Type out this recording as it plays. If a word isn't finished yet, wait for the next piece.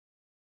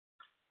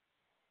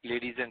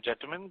Ladies and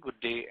gentlemen, good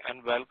day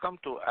and welcome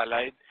to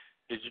Allied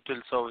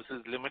Digital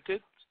Services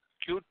Limited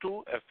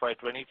Q2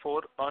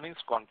 FY24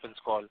 earnings conference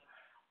call.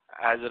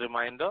 As a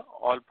reminder,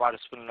 all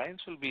participant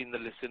lines will be in the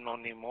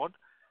listen-only mode,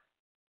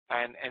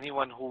 and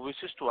anyone who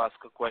wishes to ask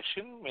a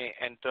question may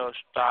enter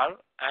star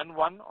and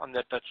one on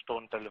their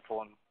touch-tone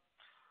telephone.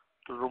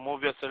 To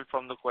remove yourself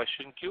from the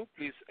question queue,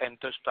 please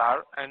enter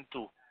star and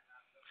two.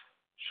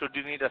 Should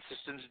you need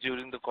assistance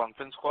during the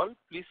conference call,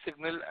 please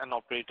signal an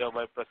operator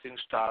by pressing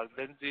star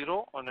then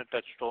zero on a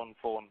touch-tone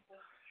phone.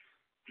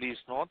 Please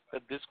note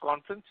that this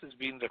conference is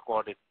being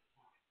recorded.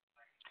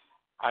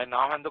 I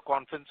now hand the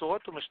conference over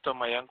to Mr.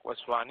 Mayank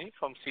Vaswani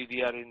from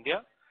CDR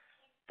India.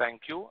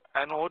 Thank you,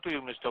 and over to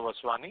you, Mr.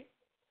 Vaswani.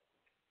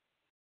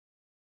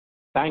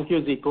 Thank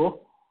you, Zico.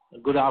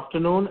 Good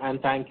afternoon,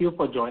 and thank you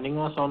for joining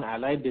us on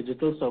Allied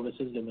Digital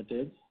Services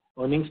Limited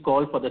earnings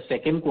call for the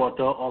second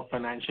quarter of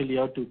financial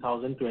year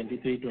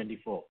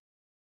 2023-24.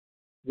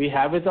 We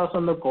have with us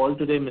on the call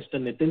today Mr.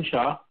 Nitin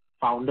Shah,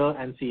 Founder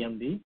and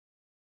CMD,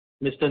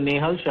 Mr.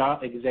 Nehal Shah,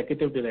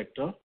 Executive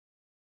Director,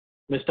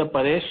 Mr.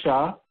 Paresh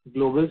Shah,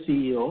 Global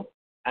CEO,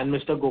 and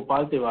Mr.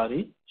 Gopal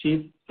Tiwari,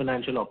 Chief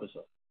Financial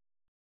Officer.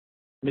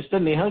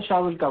 Mr. Nehal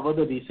Shah will cover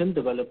the recent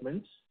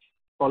developments,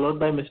 followed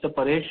by Mr.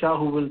 Paresh Shah,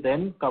 who will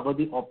then cover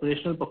the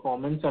operational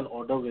performance and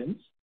order wins,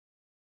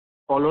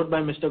 followed by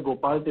Mr.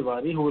 Gopal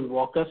Tiwari, who will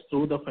walk us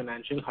through the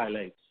financial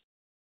highlights.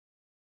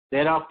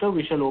 Thereafter,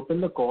 we shall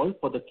open the call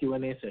for the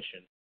Q&A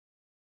session.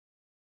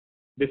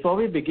 Before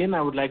we begin,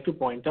 I would like to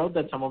point out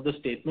that some of the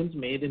statements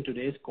made in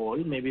today's call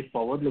may be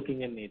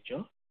forward-looking in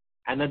nature,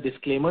 and a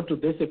disclaimer to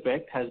this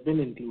effect has been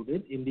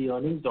included in the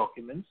earnings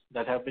documents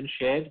that have been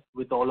shared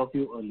with all of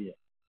you earlier.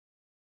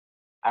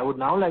 I would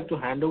now like to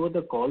hand over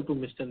the call to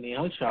Mr.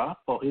 Nehal Shah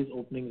for his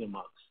opening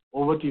remarks.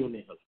 Over to you,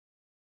 Nehal.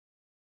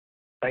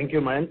 Thank you,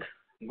 Mayank.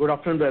 Good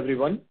afternoon to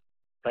everyone.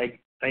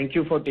 Thank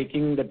you for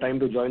taking the time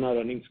to join our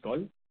earnings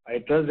call. I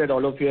trust that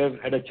all of you have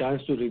had a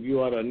chance to review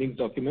our earnings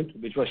document,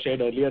 which was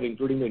shared earlier,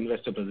 including the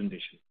investor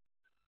presentation.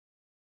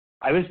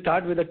 I will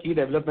start with a key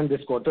development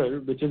this quarter,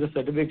 which is a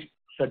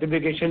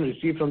certification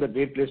received from the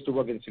Great Place to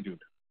Work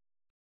Institute.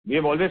 We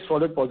have always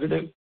followed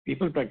positive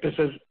people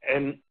practices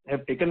and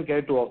have taken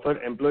care to offer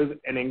employees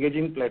an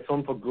engaging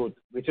platform for growth,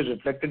 which is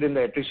reflected in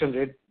the attrition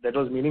rate that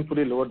was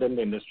meaningfully lower than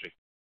the industry.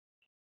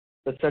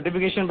 The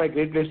certification by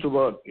Great Place to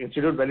Work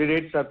Institute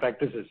validates our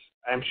practices.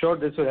 I am sure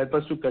this will help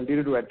us to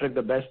continue to attract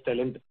the best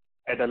talent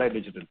at Allied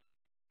Digital.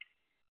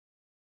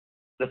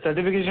 The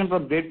certification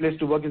from Great Place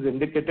to Work is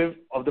indicative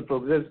of the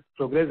progress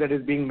that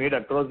is being made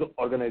across the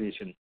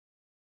organization.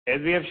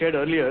 As we have shared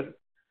earlier,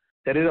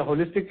 there is a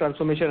holistic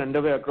transformation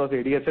underway across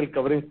ADSL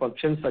covering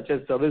functions such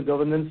as service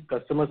governance,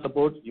 customer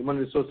support, human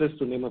resources,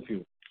 to name a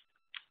few.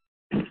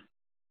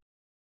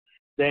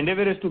 The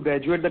endeavor is to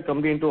graduate the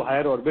company into a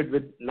higher orbit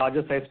with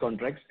larger size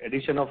contracts,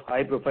 addition of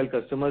high-profile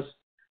customers,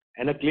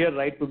 and a clear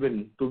right to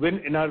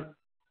win in our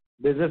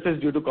businesses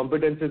due to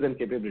competencies and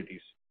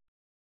capabilities.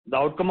 The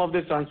outcome of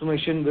this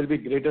transformation will be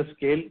greater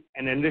scale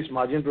and enriched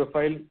margin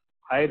profile,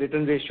 higher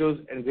return ratios,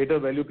 and greater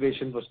value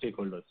creation for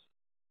stakeholders.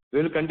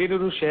 We will continue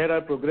to share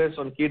our progress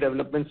on key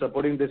developments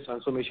supporting this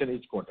transformation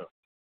each quarter.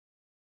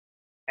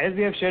 As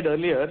we have shared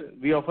earlier,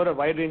 we offer a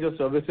wide range of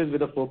services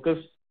with a focus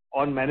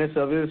on managed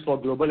services for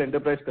global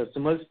enterprise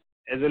customers,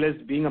 as well as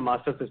being a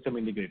master system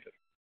integrator.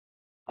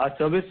 Our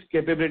service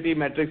capability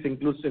matrix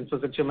includes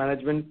infrastructure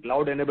management,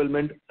 cloud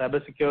enablement,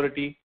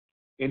 cybersecurity,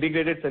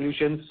 integrated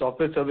solutions,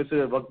 software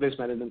services, and workplace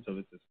management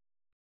services.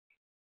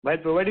 While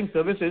providing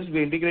services,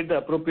 we integrate the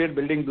appropriate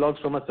building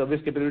blocks from a service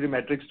capability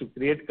matrix to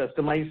create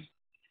customized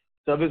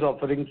service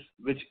offerings,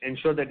 which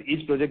ensure that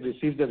each project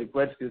receives the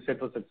required skill set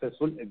for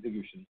successful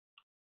execution.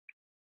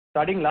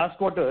 Starting last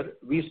quarter,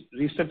 we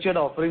restructured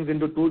offerings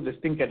into two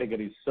distinct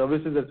categories,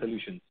 services and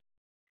solutions.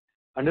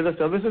 Under the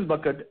services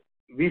bucket,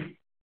 we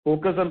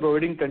focus on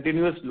providing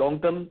continuous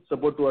long-term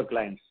support to our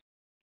clients.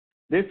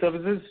 These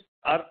services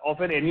are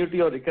often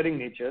annuity or recurring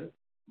nature,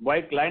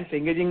 while clients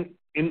engaging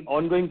in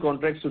ongoing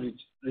contracts to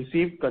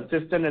receive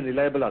consistent and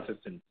reliable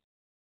assistance.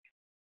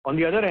 On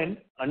the other hand,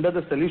 under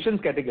the solutions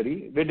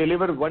category, we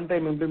deliver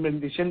one-time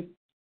implementation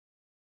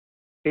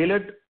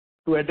tailored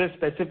to address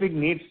specific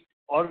needs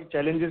or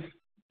challenges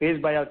faced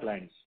by our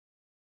clients.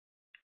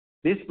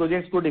 These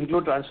projects could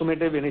include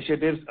transformative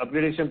initiatives,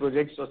 upgradation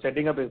projects, or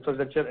setting up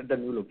infrastructure at the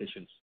new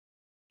locations.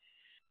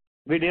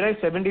 We derive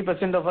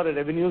 70% of our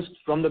revenues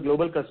from the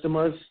global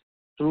customers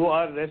through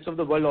our rest of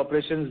the world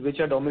operations, which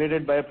are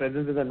dominated by a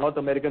presence in the North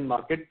American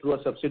market through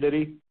a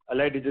subsidiary,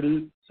 Allied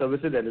Digital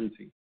Services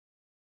LLC.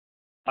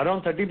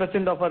 Around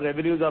 30% of our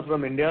revenues are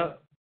from India,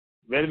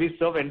 where we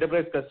serve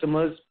enterprise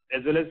customers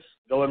as well as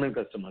government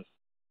customers.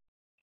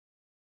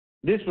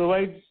 This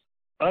provides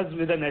us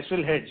with a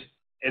natural hedge,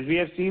 as we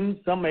have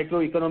seen some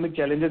macroeconomic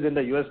challenges in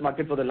the US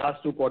market for the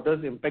last 2 quarters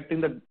impacting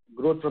the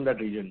growth from that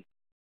region.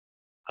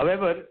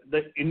 However,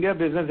 the India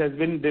business has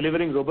been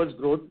delivering robust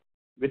growth,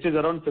 which is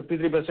around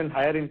 53%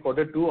 higher in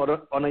Q2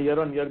 or on a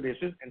year-on-year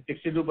basis and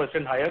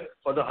 62% higher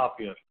for the half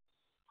year.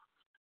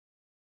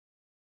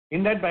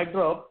 In that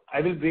backdrop,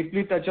 I will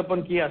briefly touch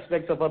upon key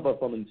aspects of our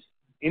performance.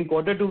 In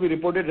Q2, we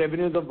reported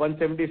revenues of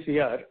 170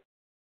 crore,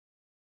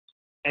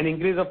 an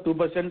increase of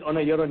 2% on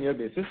a year-on-year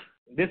basis.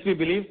 This, we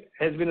believe,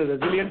 has been a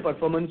resilient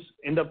performance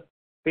in the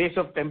face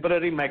of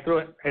temporary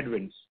macro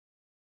headwinds.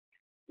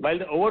 While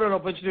the overall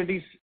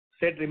opportunity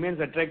set remains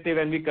attractive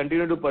and we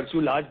continue to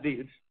pursue large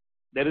deals,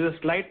 there is a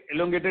slight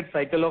elongated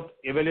cycle of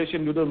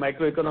evaluation due to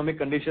macroeconomic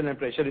condition and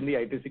pressure in the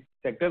IT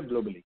sector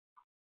globally.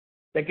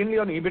 Secondly,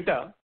 on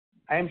EBITDA,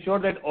 I am sure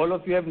that all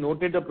of you have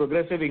noted the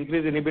progressive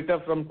increase in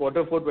EBITDA from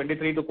Q4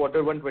 23 to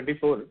Q1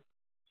 24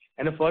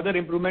 and a further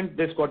improvement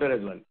this quarter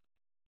as well.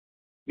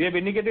 We have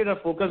indicated a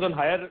focus on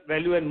higher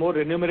value and more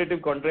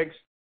remunerative contracts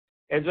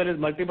as well as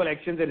multiple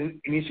actions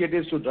and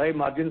initiatives to drive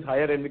margins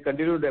higher, and we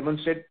continue to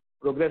demonstrate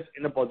progress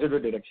in a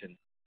positive direction.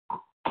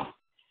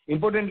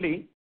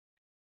 Importantly,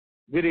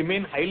 we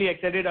remain highly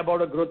excited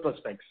about our growth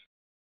prospects.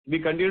 We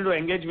continue to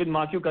engage with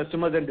marquee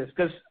customers and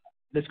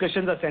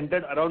discussions are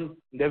centered around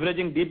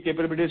leveraging deep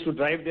capabilities to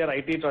drive their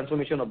IT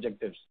transformation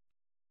objectives.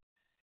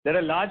 There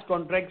are large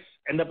contracts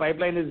and the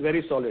pipeline is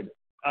very solid.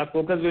 Our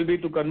focus will be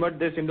to convert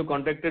this into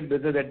contracted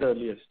business at the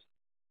earliest.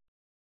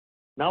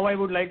 Now I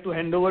would like to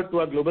hand over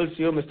to our Global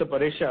CEO, Mr.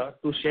 Paresh Shah,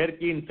 to share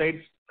key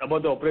insights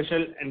about the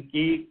operational and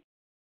key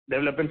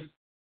developments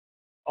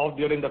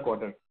during the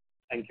quarter.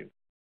 Thank you.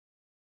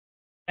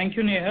 Thank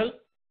you, Nehal.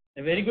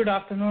 A very good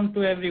afternoon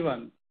to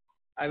everyone.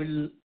 I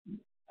will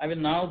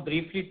now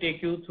briefly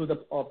take you through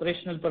the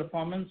operational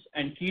performance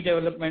and key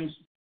developments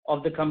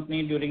of the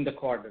company during the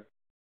quarter.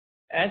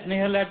 As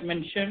Nehal had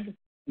mentioned,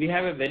 we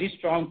have a very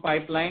strong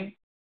pipeline,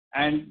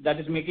 and that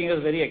is making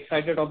us very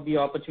excited of the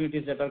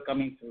opportunities that are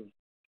coming through.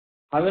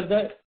 However,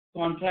 the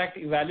contract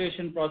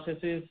evaluation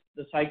processes,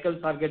 the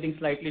cycles are getting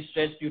slightly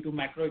stretched due to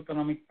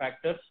macroeconomic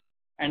factors,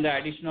 and the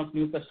addition of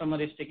new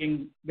customers is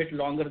taking a bit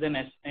longer than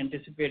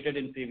anticipated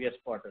in previous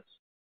quarters.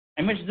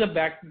 Amidst the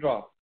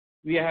backdrop,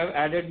 we have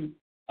added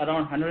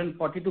around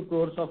 142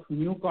 crores of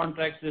new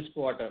contracts this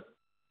quarter.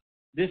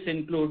 This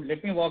includes,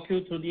 let me walk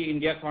you through the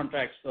India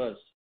contracts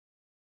first.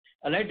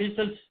 Allied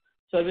Digital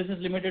Services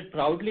Limited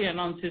proudly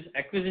announces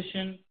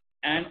acquisition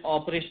and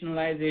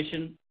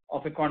operationalization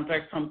of a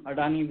contract from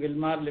Adani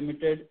Wilmar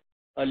Limited,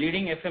 a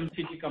leading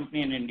FMCG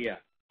company in India.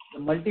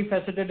 The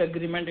multifaceted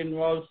agreement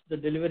involves the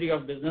delivery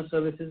of business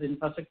services,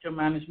 infrastructure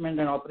management,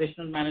 and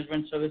operational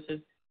management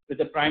services with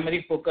a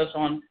primary focus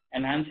on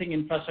enhancing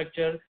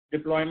infrastructure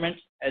deployment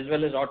as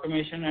well as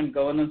automation and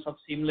governance of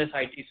seamless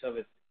IT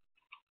services.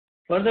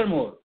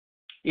 Furthermore,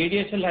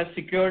 ADSL has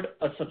secured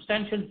a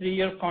substantial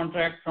 3-year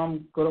contract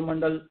from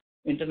Coromandel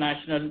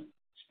International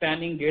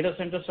spanning data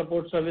center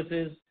support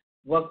services,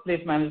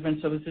 workplace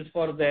management services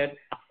for their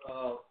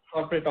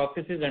corporate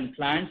offices and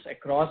plants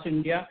across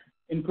India,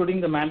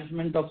 including the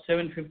management of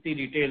 750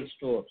 retail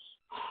stores.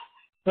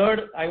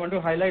 Third, I want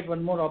to highlight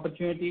one more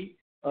opportunity,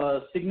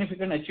 a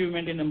significant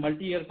achievement in a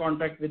multi-year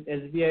contract with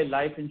SBI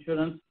Life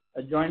Insurance,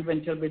 a joint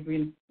venture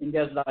between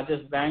India's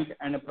largest bank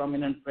and a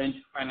prominent French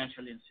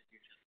financial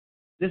institution.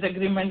 This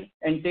agreement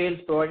entails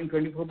providing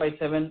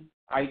 24/7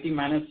 IT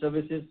managed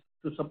services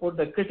to support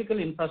the critical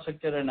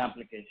infrastructure and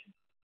applications.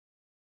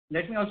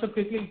 Let me also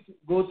quickly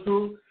go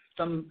through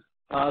some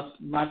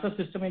master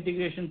system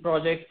integration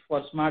projects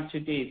for smart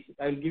cities.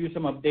 I will give you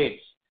some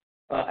updates.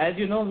 As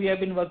you know, we have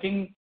been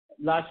working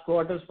last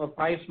quarters for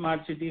 5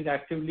 smart cities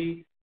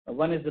actively.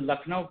 One is the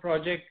Lucknow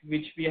project,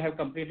 which we have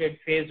completed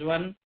phase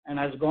 1 and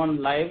has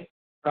gone live.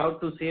 Proud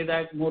to say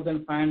that more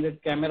than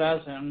 500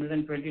 cameras and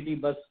 120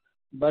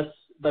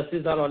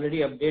 buses are already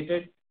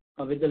updated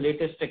with the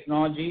latest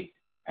technology,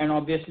 and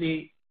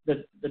obviously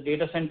the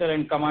data center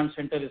and command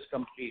center is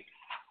complete.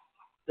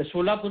 The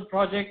Solapur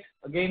project,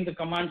 again, the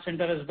command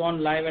center has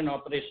gone live and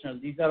operational.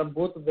 These are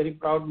both very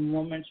proud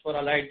moments for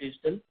Allied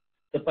Digital.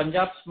 The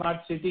Punjab smart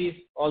cities,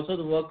 also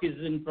the work is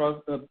in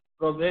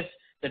progress.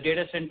 The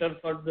data center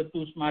for the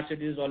 2 smart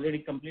cities is already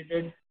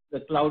completed.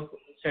 The cloud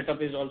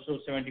setup is also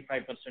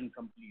 75%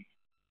 complete.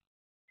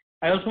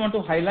 I also want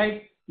to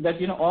highlight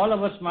that all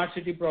our smart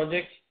city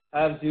projects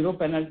have 0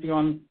 penalty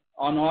on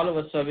all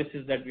our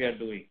services that we are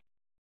doing.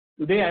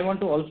 Today, I want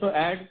to also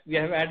add, we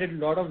have added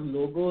a lot of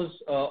logos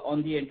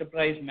on the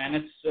enterprise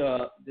managed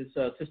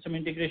system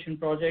integration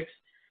projects,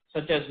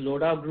 such as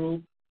Lodha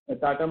Group, the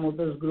Tata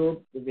Motors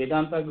Group, the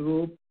Vedanta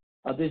Group.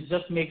 This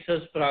just makes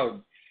us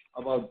proud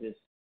about this.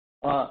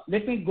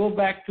 Let me go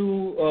back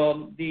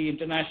to the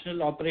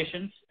international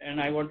operations, and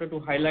I wanted to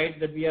highlight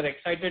that we are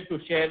excited to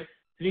share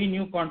 3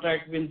 new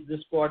contract wins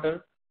this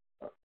quarter.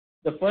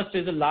 The first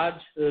is a large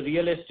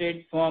real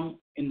estate firm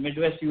in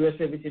Midwest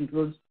USA, which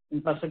includes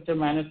infrastructure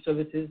managed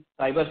services,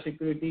 cyber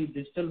security,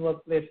 digital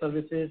workplace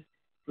services,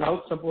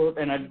 cloud support,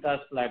 and ADAS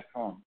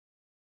platform.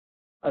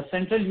 A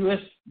central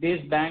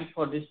US-based bank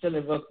for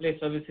digital workplace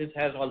services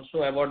has also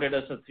awarded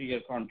us a 3-year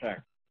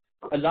contract.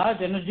 A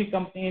large energy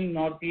company in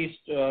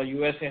Northeast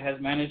USA has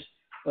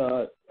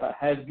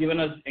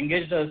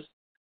engaged us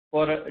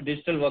for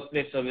digital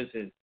workplace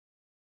services.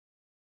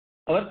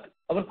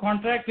 Our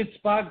contract with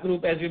Spark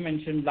Group, as we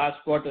mentioned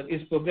last quarter,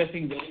 is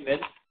progressing very well.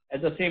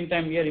 At the same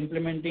time, we are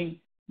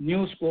implementing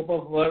new scope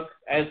of work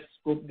as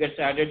scope gets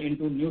added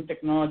into new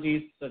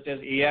technologies such as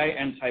AI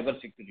and cyber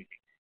security.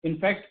 In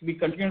fact, we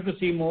continue to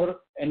see more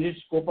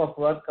enriched scope of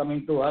work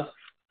coming to us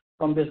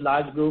from this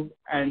large group,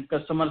 and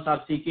customers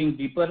are seeking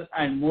deeper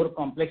and more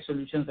complex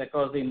solutions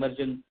across the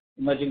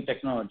emerging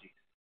technologies.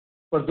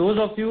 For those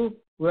of you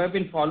who have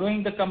been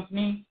following the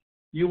company,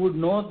 you would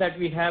know that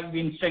we have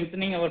been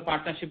strengthening our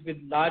partnership with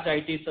large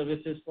IT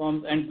services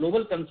firms and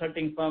global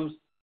consulting firms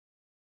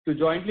to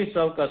jointly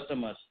serve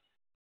customers.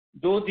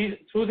 Through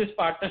these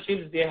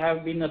partnerships, there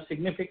have been a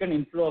significant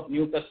inflow of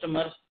new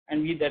customers,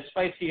 and that's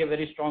why see a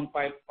very strong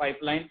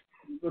pipeline,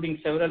 including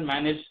several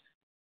managed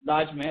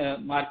large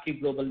marquee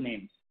global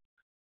names.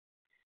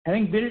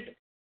 Having built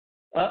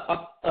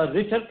a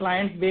richer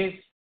client base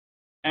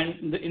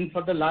and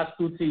for the last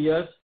 2-3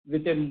 years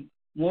with a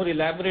more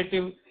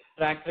elaborative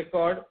track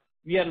record,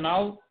 we are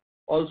now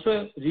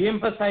also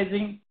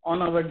re-emphasizing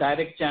on our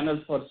direct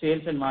channels for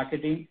sales and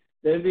marketing.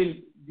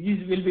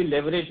 These will be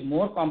leveraged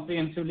more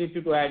comprehensively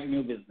to add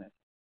new business.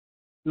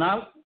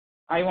 Now,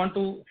 I want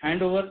to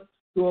hand over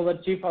to our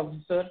Chief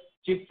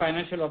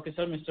Financial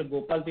Officer, Mr.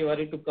 Gopal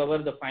Tiwari, to cover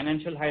the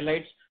financial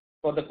highlights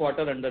for the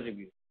quarter under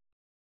review.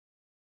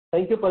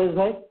 Thank you, Paresh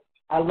Bhai.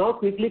 I'll now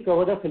quickly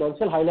cover the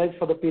financial highlights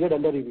for the period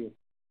under review.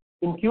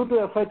 In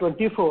Q2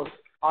 FY24,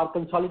 our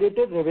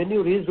consolidated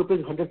revenue reached rupees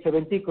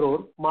 170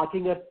 crore,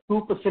 marking a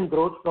 2%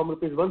 growth from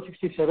rupees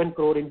 167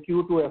 crore in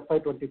Q2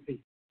 FY23.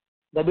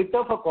 The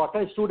EBITDA for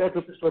quarter stood at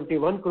rupees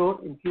 21 crore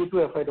in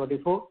Q2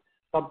 FY24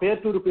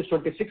 compared to rupees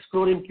 26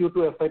 crore in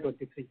Q2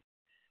 FY23.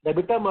 The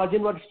EBITDA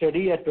margin was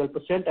steady at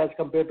 12% as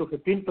compared to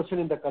 15%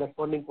 in the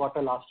corresponding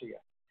quarter last year.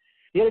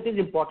 Here it is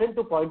important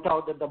to point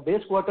out that the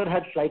base quarter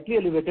had slightly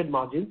elevated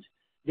margins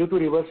due to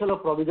reversal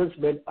of provisions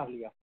made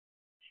earlier.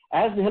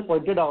 As Nehal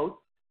pointed out,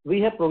 we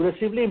have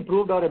progressively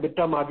improved our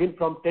EBITDA margin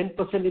from 10%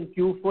 in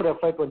Q4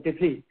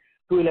 FY23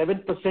 to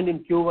 11%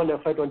 in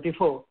Q1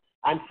 FY24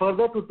 and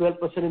further to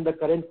 12% in the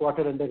current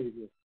quarter under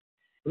review.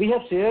 We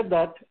have shared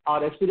that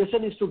our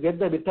aspiration is to get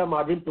the EBITDA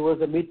margin towards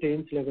the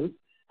mid-teens level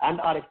and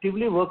are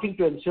actively working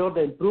to ensure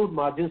the improved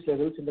margins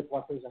levels in the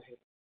quarters ahead.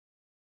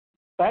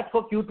 PAT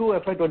for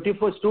Q2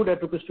 FY24 stood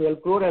at Rs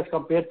 12 crore as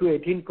compared to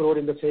 18 crore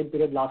in the same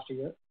period last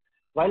year.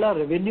 While our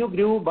revenue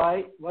grew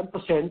by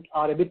 1%,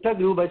 our EBITDA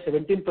grew by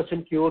 17%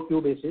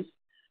 QOQ basis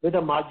with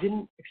a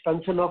margin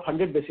expansion of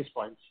 100 basis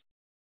points.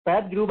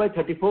 PAT grew by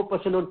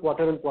 34% on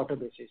quarter-on-quarter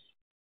basis.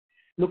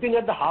 Looking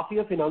at the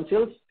half-year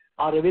financials,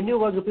 our revenue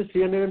was Rs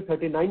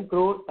 339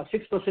 crore, a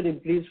 6%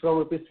 increase from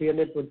Rs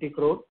 320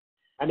 crore,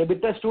 and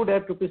EBITDA stood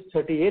at Rs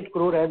 38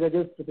 crore as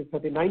against Rs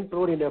 39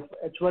 crore in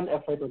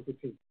H1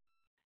 FY23.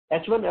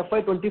 H1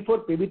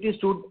 FY24 PBT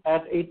stood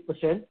at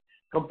 8%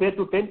 compared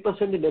to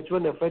 10% in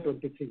H1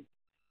 FY23.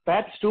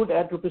 PAT stood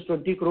at Rs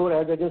 20 crore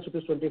as against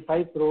Rs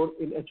 25 crore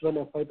in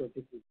H1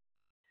 FY23.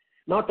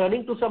 Now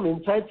turning to some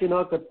insights in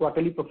our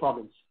quarterly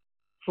performance.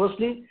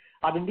 Firstly,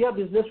 our India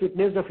business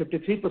witnessed a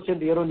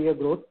 53% year-on-year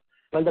growth,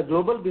 while the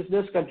global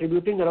business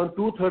contributing around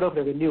 2/3 of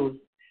revenues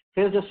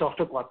faced a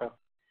softer quarter.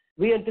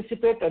 We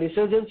anticipate a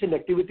resurgence in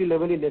activity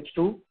level in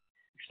H2,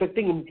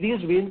 expecting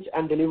increased wins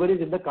and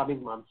deliveries in the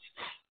coming months.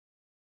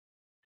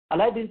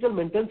 Allied Digital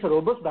maintains a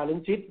robust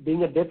balance sheet,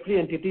 being a debt-free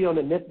entity on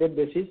a net debt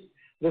basis,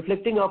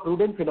 reflecting our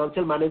prudent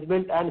financial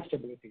management and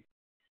stability.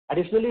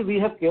 Additionally, we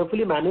have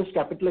carefully managed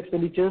capital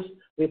expenditures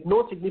with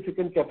no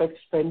significant capex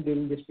spend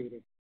during this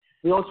period.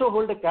 We also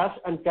hold a cash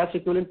and cash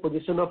equivalent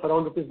position of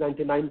around Rs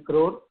 99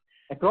 crore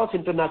across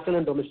international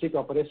and domestic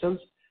operations,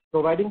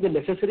 providing the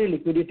necessary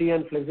liquidity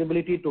and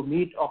flexibility to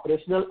meet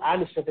operational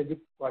and strategic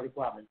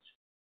requirements.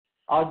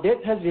 Our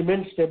debt has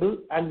remained stable,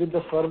 and with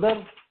the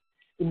further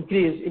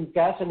increase in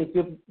cash and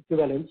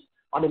equivalents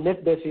on a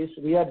net basis,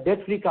 we are a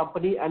debt-free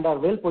company and are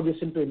well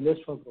positioned to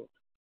invest for growth.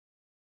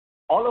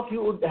 All of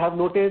you would have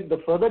noted the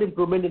further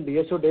improvement in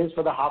DSO days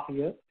for the half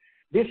year.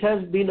 This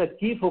has been a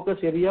key focus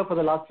area for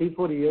the last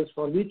 3-4 years,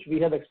 for which we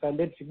have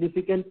expended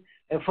significant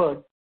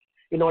effort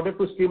in order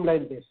to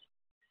streamline this.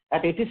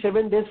 At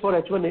 87 days for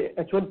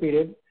H1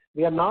 period,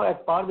 we are now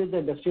at par with the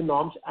industry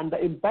norms, and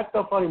the impact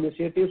of our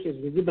initiatives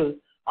is visible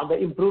on the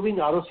improving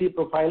ROC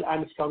profile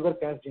and stronger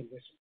cash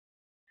generation.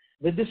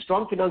 With this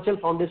strong financial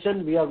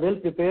foundation, we are well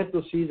prepared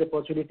to seize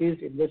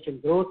opportunities, invest in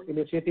growth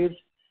initiatives,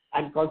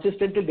 and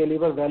consistently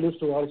deliver values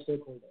to our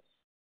stakeholders.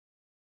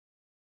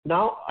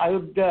 Now, I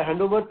would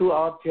hand over to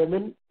our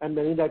Chairman and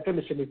Managing Director,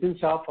 Mr. Nitin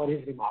Shah, for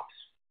his remarks.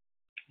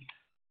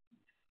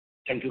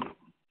 Thank you.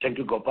 Thank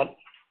you, Gopal.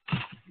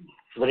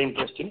 Very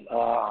interesting.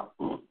 I'm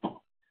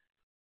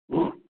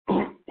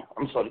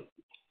sorry.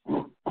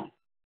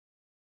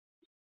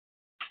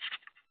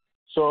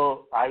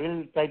 So I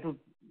will try to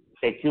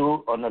take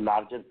you on a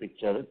larger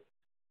picture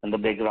and the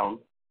background.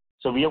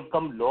 So we have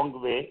come a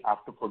long way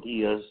after 40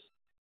 years.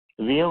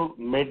 We have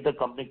made the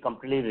company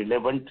completely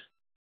relevant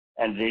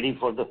and ready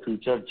for the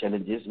future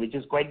challenges, which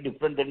is quite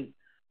different than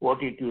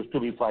what it used to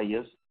be 5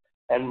 years.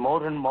 And more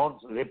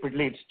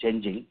rapidly it's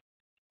changing.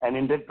 And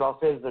in that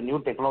process, the new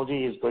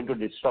technology is going to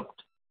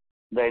disrupt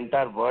the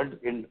entire world.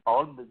 In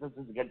all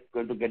businesses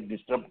going to get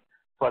disrupted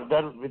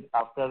further with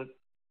after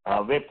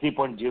Web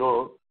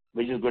 3.0,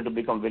 which is going to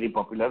become very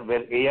popular,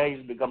 where AI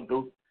is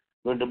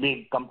going to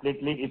be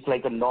completely, it's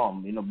like a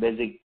norm,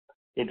 basic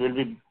it will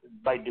be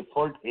by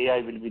default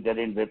AI will be there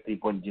in Web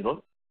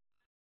 3.0.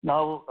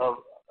 Now,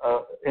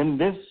 in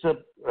this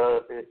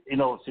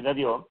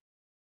scenario,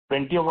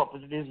 plenty of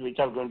opportunities which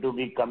are going to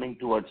be coming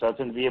towards us,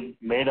 and we have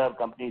made our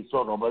company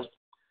so robust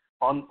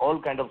on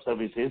all kind of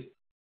services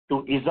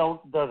to ease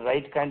out the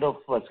right kind of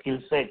skill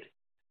set.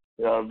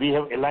 We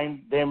have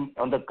aligned them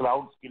on the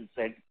cloud skill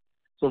set.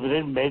 So there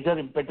is major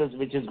impetus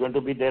which is going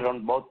to be there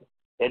on both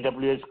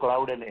AWS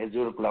cloud and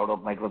Azure cloud of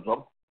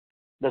Microsoft.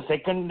 The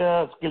second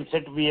skill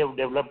set we have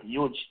developed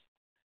huge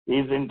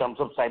is in terms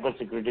of cyber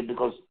security,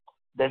 because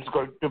that's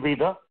going to be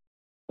the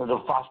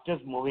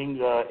fastest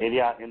moving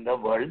area in the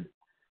world,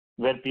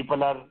 where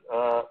people are,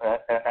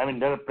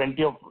 there are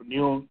plenty of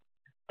new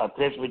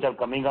threats which are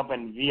coming up,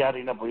 and we are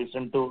in a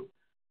position to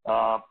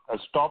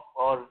stop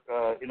or,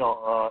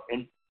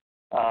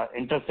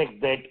 intersect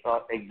that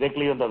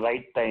exactly on the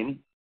right time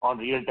on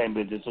real-time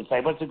basis. So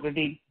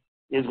cybersecurity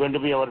is going to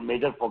be our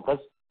major focus.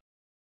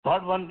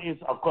 Third one is,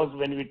 of course,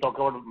 when we talk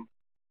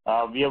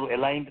about, we have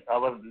aligned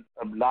our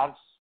large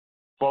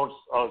force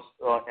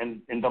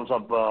in terms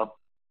of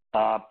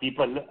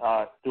people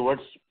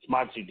towards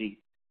smart city.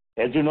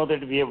 As you know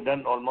that we have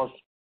done almost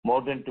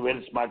more than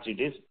 12 smart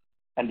cities,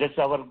 and that's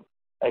our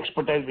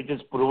expertise which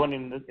is proven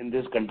in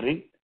this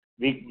country.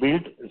 We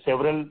built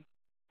several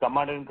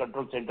command and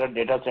control center,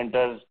 data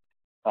centers.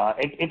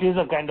 It is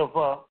a kind of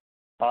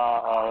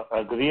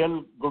a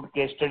real good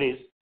case studies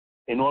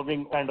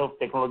involving kind of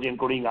technology,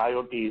 including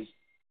IoTs,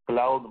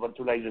 cloud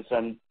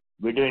virtualization,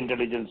 video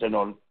intelligence and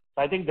all. So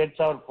I think that's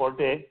our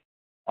forte.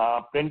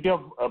 Plenty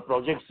of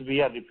projects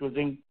we are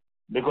refusing,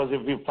 because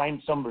if we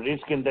find some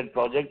risk in that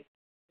project,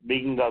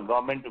 being a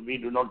government, we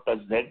do not touch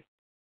that.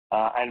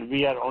 And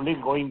we are only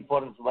going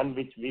for one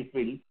which we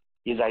feel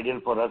is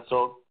ideal for us.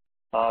 So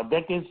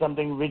that is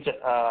something which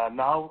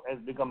now has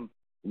become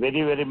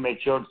very, very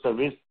matured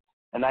service.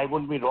 And I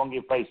wouldn't be wrong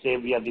if I say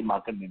we are the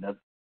market leader.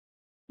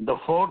 The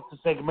fourth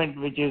segment,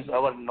 which is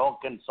our NOC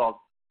and SOC,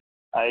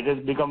 it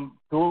has become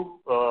too,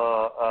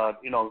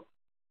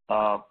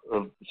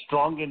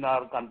 strong in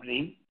our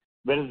company,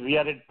 whereas we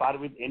are at par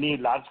with any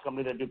large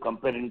company that you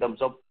compare in terms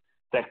of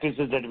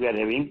practices that we are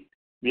having.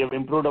 We have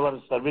improved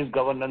our service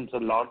governance a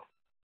lot,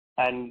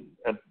 and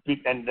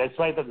that's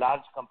why the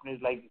large companies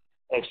like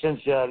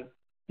Accenture,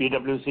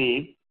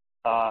 PwC,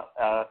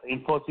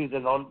 Infosys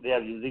and all, they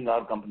are using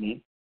our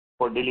company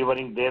for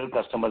delivering their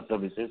customer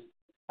services.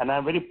 And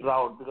I'm very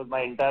proud, because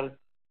my entire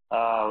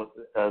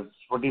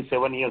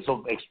 47 years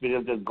of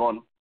experience has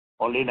gone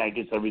only in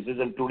IT services,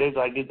 and today's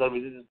IT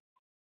services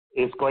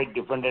is quite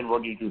different than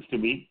what it used to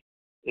be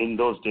in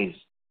those days.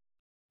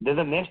 Then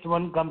the next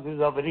one comes is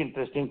very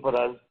interesting for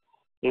us,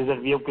 is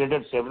that we have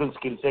created several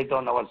skill sets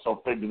on our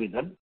software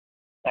division,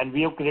 and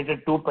we have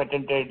created two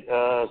patented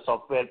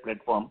software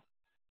platforms.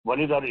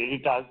 One is our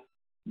Editas,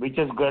 which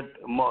has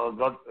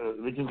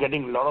which is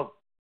getting a lot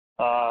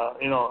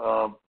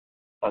of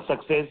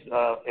success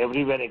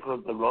everywhere across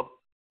the globe,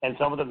 and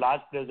some of the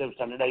large players have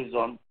standardized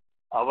on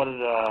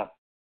our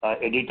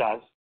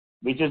Editas,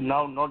 which is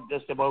now not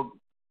just about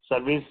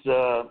service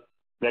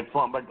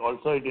platform, but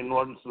also it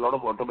involves a lot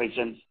of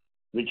automations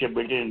which are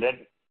built in that,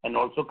 and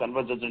also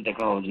conversational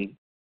technology.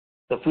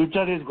 The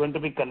future is going to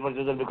be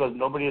conversational, because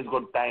nobody has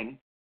got time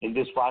in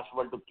this fast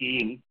world to key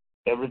in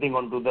everything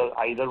onto the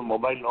either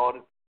mobile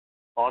or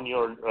on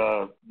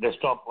your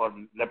desktop or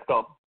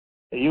laptop.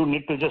 You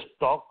need to just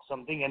talk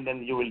something and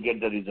then you will get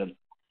the result.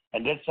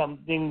 And that's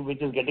something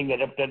which is getting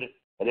adapted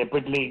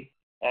rapidly,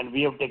 and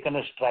we have taken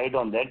a stride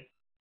on that.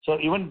 So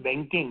even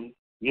banking,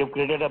 we have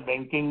created a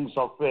banking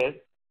software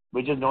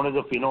which is known as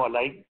a Fino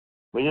Alike,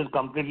 which is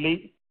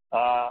completely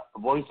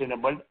voice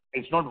enabled.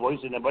 It's not voice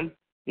enabled.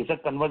 It's a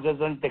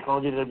conversation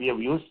technology that we have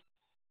used.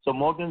 So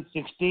more than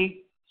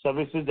 60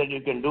 services that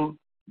you can do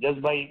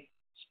just by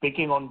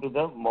speaking onto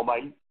the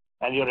mobile,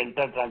 and your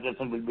entire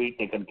transaction will be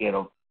taken care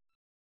of.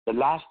 The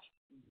last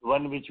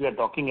one which we are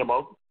talking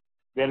about,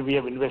 where we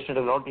have invested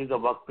a lot, is the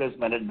workplace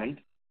management,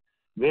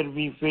 where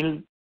we feel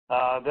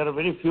there are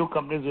very few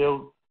companies who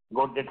have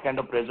got that kind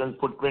of presence,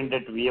 footprint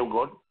that we have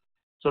got.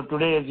 So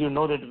today, as you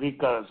know, that we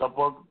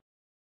support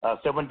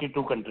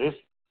 72 countries,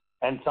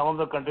 and some of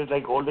the countries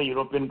like all the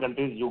European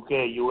countries, UK,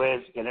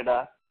 US,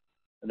 Canada,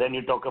 then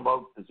you talk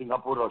about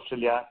Singapore,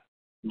 Australia,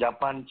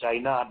 Japan,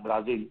 China,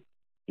 Brazil.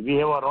 We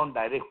have our own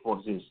direct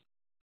forces,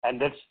 and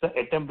that's the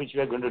attempt which we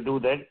are going to do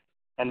that.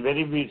 And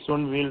very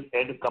soon we'll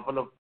add a couple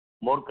of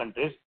more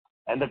countries,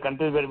 and the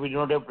countries where we do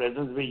not have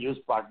presence, we use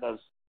partners.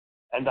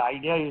 And the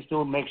idea is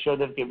to make sure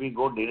that if we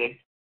go direct,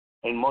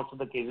 in most of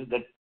the cases,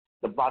 that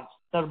the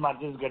partner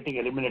margin is getting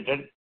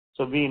eliminated,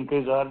 so we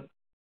increase our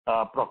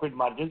profit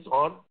margins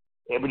or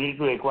ability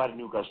to acquire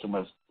new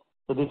customers.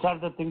 So these are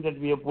the things that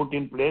we have put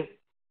in place,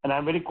 and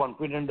I'm very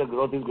confident the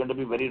growth is going to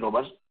be very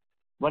robust.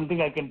 One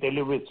thing I can tell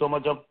you, with so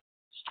much of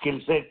skill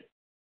set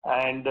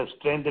and the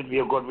strength that we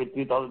have got with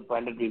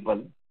 3,500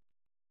 people,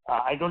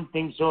 I don't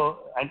think so.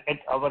 And at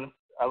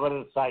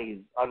our size,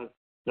 or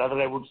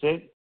rather I would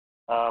say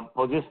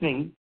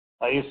positioning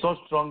is so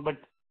strong, but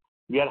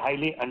we are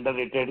highly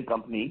underrated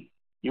company.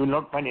 You will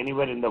not find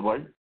anywhere in the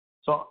world.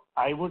 So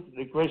I would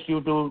request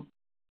you to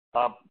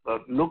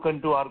look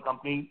into our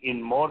company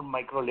in more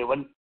micro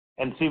level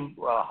and see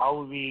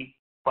how we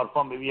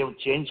perform. We have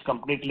changed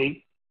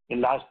completely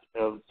in last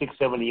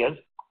 6-7 years,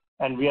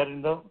 and we are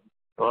in the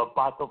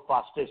path of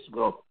fastest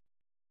growth.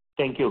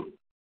 Thank you.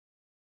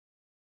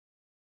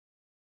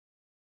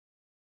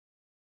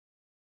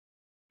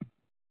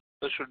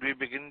 So should we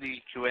begin the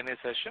Q&A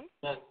session?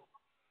 Yes.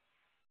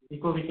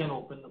 Before we can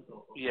open the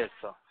floor. Yes,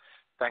 sir.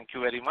 Thank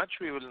you very much.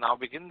 We will now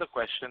begin the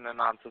question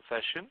and answer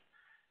session.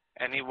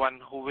 Anyone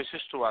who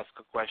wishes to ask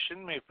a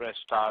question may press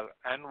star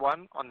and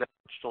 1 on the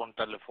stone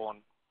telephone.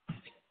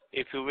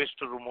 If you wish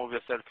to remove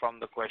yourself from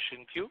the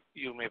question queue,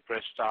 you may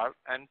press star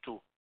and 2.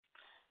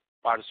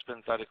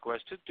 Participants are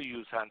requested to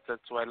use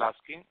handsets while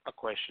asking a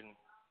question.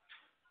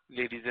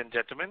 Ladies and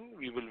gentlemen,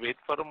 we will wait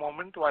for a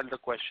moment while the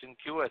question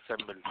queue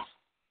assembles.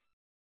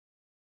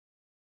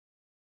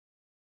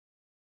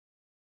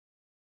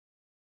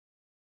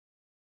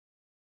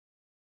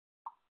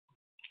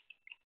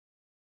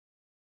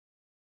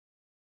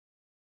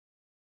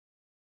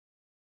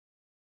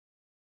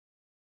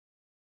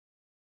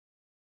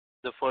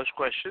 The first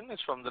question is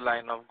from the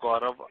line of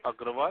Gaurav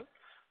Agrawal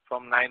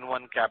from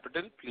 91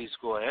 Capital. Please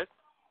go ahead.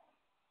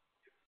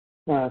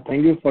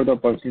 Thank you for the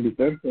opportunity,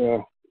 sir.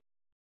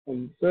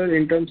 Sir,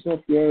 in terms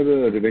of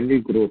your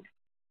revenue growth,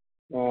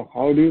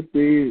 how do you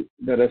see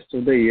the rest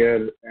of the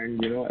year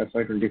and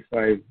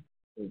FY25?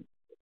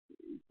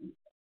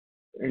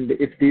 And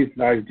if these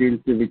large deals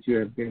which you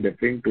have been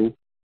referring to,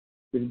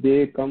 if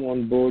they come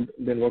on board,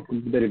 then what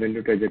could be the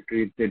revenue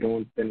trajectory? If they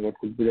don't, then what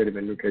could be the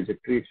revenue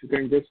trajectory? If you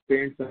can just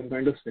paint some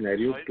kind of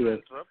scenario Sorry to to us.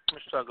 interrupt,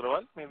 Mr.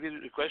 Agrawal. May we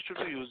request you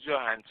to use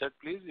your handset,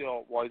 please?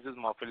 Your voice is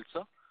muffled,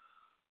 sir.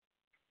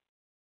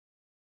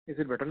 Is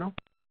it better now?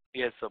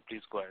 Yes, sir.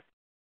 Please go ahead.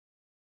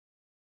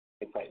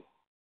 Fine.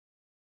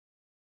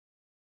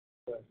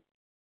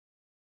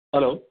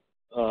 Hello.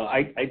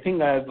 I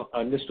think I have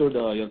understood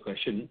your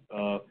question.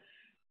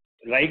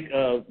 Like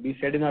we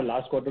said in our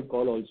last quarter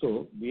call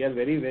also, we are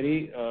very,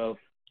 very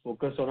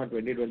focused on our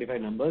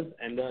 2025 numbers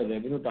and the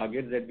revenue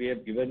targets that we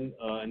have given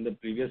in the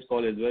previous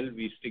call as well.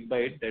 We stick by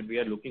it that we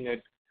are looking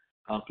at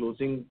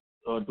closing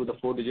to the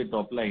 4-digit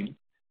top line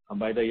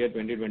by the year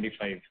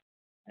 2025.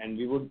 And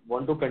we would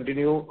want to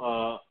continue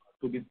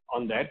to be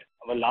on that.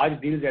 Our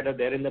large deals that are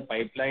there in the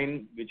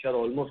pipeline, which are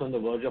almost on the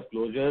verge of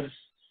closures,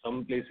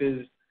 some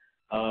places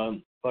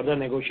further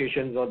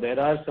negotiations, or there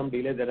are some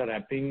delays that are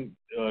happening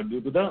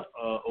due to the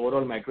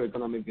overall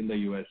macroeconomic in the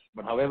US.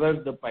 But however,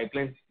 the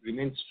pipeline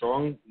remains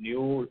strong.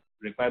 New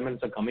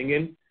requirements are coming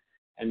in,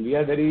 and we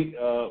are very,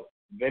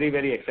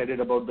 very excited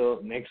about the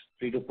next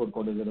 3 to 4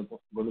 quarters that are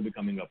going to be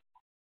coming up.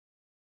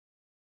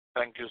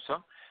 Thank you, sir.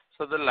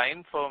 So the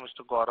line for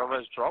Mr. Gaurav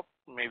has dropped.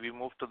 May we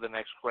move to the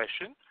next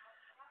question?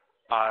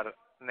 Our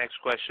next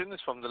question is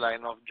from the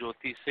line of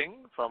Jyoti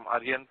Singh from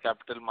Aryan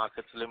Capital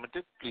Markets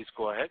Limited. Please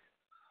go ahead.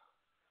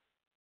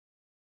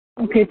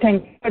 Okay,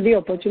 thank you for the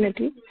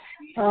opportunity.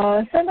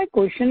 Sir, my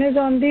question is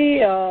on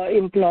the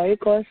employee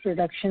cost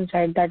reduction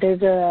side. That is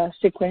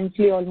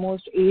sequentially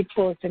almost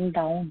 8%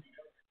 down.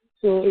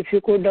 So if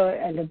you could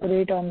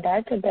elaborate on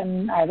that,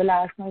 then I will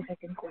ask my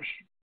second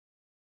question.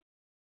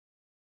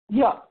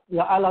 Yeah,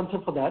 I'll answer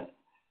for that.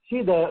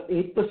 See, the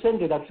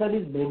 8% reduction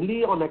is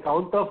mainly on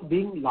account of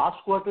being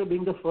last quarter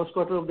being the first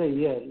quarter of the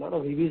year. A lot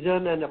of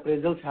revision and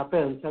appraisals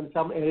happens, and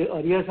some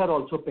arrears are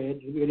also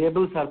paid.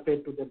 Variables are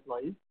paid to the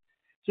employees.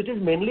 So it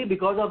is mainly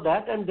because of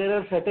that, and there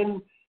are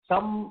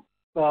some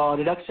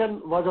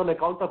reduction was on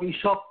account of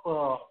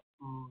ESOP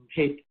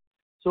hit.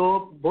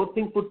 So both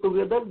things put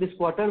together, this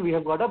quarter we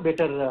have got a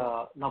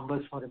better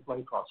numbers for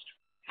employee cost.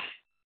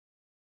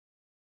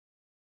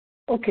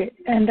 Okay,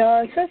 and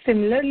sir,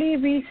 similarly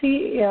we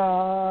see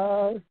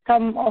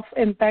some of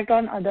impact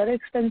on other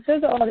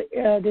expenses, or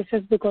this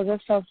is because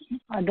of some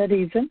other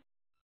reason?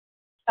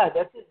 Yeah,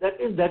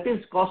 that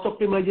is cost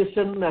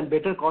optimization and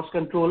better cost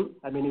control.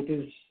 I mean,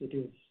 it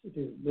is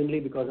mainly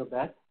because of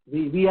that.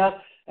 We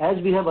are, as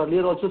we have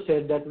earlier also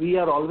said, that we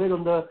are always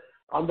on the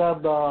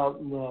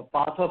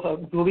path of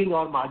improving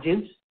our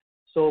margins.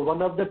 So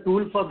one of the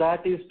tools for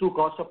that is to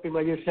cost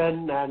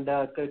optimization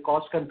and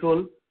cost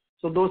control.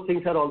 So those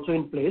things are also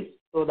in place.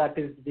 So that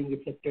is being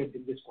reflected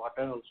in this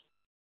quarter also.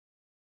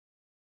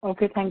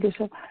 Okay, thank you,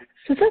 sir.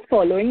 So, sir,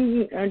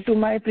 following to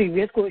my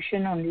previous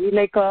question only,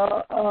 like,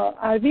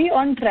 are we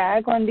on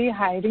track on the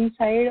hiring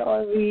side,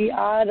 or we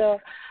are,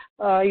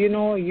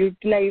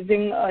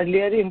 utilizing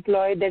earlier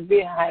employee that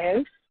we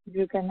hired?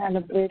 You can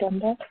elaborate on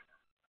that.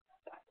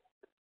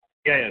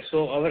 Yeah.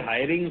 So our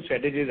hiring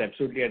strategy is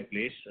absolutely at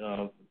place.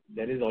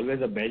 There is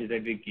always a bench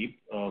that we keep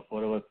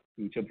for our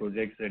future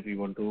projects that we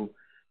want to,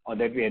 or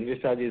that we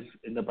envisage is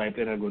in the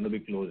pipeline are going to be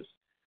closed.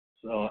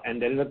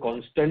 And there is a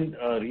constant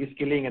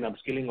reskilling and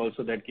upskilling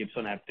also that keeps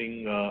on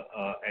happening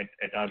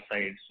at our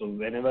side. So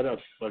whenever a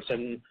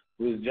person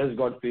who has just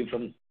got free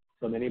from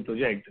any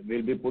project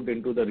will be put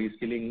into the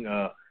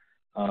reskilling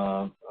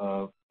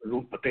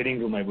training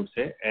room, I would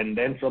say. And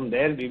then from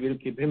there, we will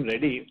keep him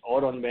ready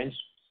or on bench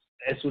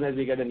as soon as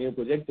we get a new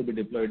project to be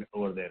deployed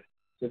over there.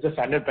 So it's a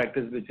standard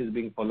practice which is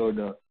being followed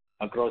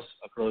across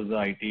the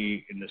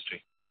IT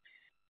industry.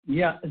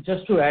 Yeah,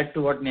 just to add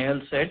to what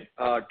Nehal said,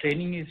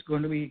 training is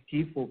going to be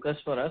key focus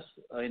for us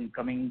in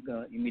coming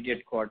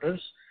immediate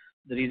quarters.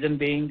 The reason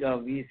being,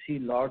 we see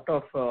a lot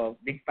of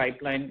big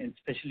pipeline,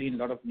 especially in a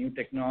lot of new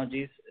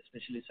technologies,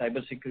 especially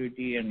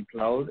cybersecurity and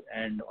cloud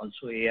and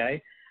also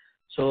AI.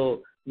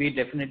 So we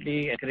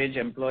definitely encourage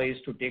employees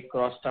to take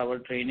cross-tower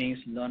trainings,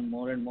 learn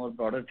more and more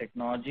broader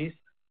technologies.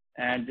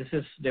 And this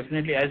is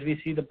definitely, as we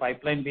see the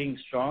pipeline being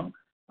strong,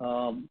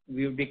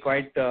 we will be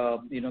quite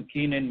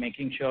keen in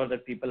making sure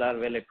that people are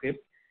well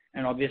equipped.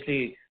 And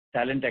obviously,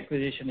 talent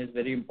acquisition is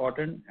very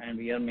important, and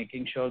we are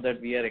making sure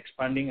that we are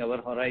expanding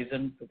our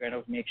horizon to kind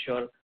of make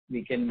sure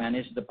we can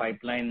manage the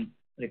pipeline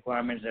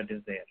requirements that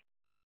is there.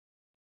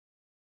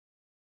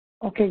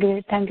 Okay,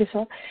 great. Thank you,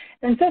 sir.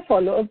 And sir,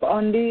 follow up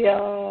on the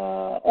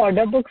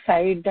order book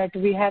side that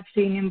we have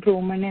seen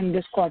improvement in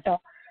this quarter.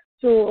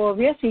 So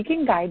we are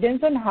seeking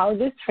guidance on how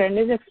this trend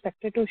is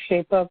expected to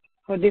shape up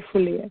for the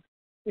full year.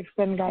 If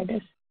you can guide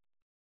us.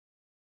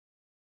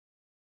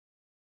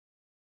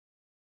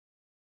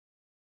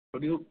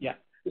 Yeah.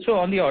 So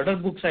on the order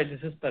book side, this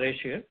is Paresh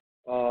here.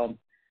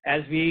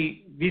 As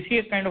we see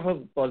a kind of a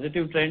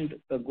positive trend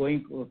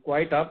going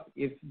quite up.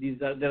 If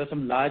there are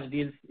some large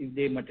deals, if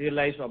they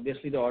materialize,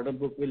 obviously the order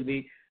book will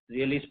be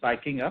really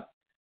spiking up.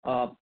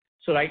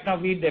 So right now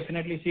we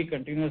definitely see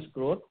continuous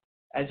growth.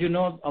 As you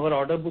know, our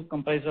order book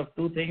comprises of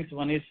two things.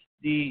 One is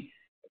the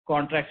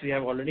contracts we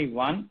have already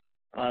won.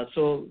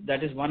 So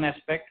that is one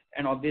aspect,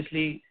 and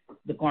obviously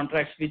the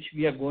contracts which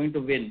we are going to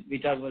win,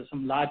 which are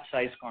some large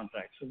size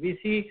contracts. So we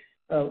see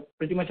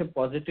pretty much a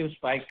positive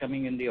spike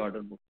coming in the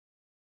order book.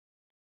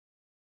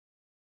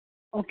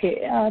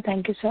 Okay,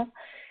 thank you, sir.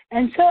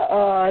 And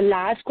sir,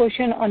 last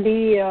question on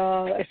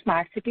the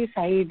smart city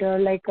side,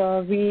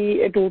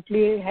 we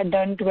totally had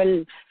done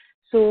 12.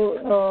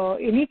 So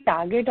any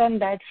target on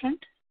that front?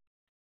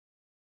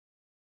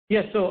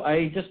 Yes, so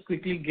I just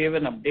quickly gave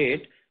an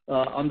update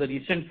on the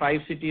recent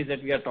 5 cities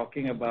that we are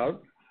talking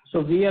about. So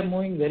we are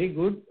moving very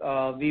good.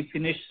 We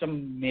finished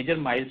some major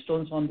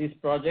milestones on these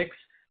projects.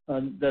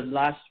 The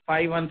last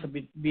 5 months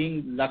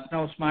being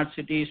Lucknow Smart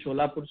City,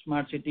 Solapur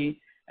Smart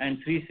City, and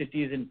 3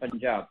 cities in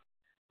Punjab.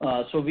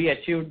 So we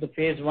achieved the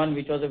phase 1,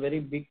 which was a very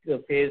big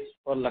phase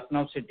for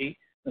Lucknow City.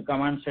 The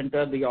command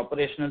center, the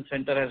operational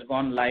center has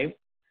gone live.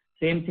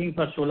 Same thing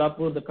for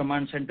Solapur, the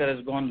command center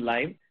has gone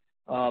live.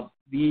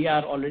 We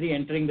are already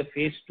entering the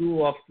phase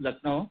 2 of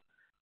Lucknow.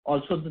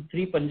 Also the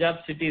 3 Punjab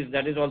cities,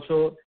 that is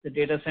also the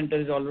data center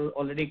is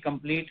already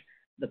complete.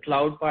 The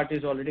cloud part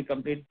is already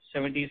complete,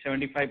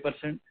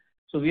 70-75%.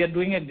 So we are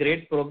doing a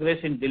great progress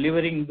in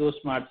delivering those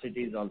smart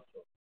cities also.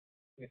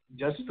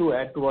 Just to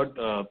add to what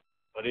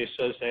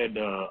Paresh said,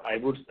 I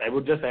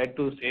would just add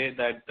to say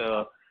that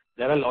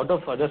there are a lot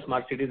of other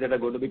smart cities that are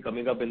going to be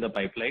coming up in the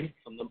pipeline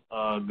from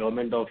the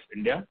government of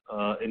India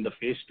in the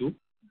phase 2.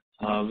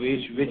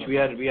 Which we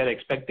are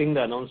expecting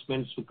the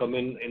announcements to come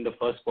in the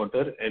first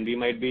quarter, and we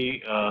might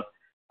be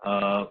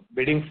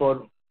bidding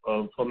for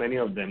many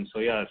of them. So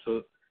yeah,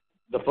 so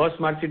the first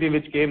smart city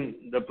which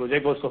came, the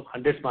project was of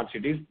 100 smart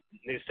cities.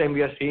 This time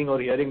we are seeing or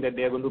hearing that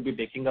they are going to be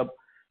taking up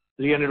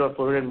 300 or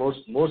 400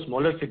 more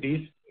smaller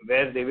cities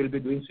where they will be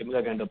doing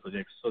similar kind of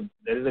projects. So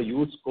there is a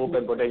huge scope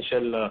and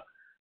potential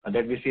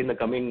that we see in the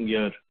coming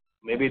year.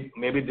 Maybe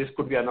this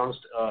could be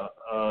announced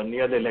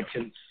near the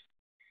elections,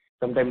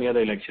 sometime near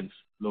the elections.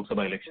 Lok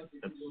Sabha elections.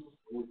 That's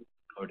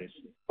how it is.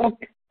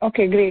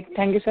 Okay, great.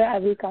 Thank you, sir. I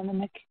will come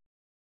back.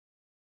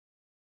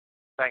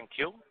 Thank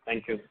you.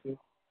 Thank you.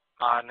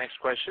 Our next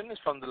question is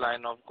from the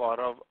line of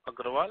Gaurav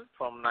Agrawal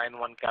from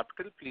 91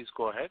 Capital. Please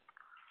go ahead.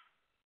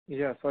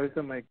 Yeah, sorry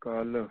sir, my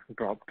call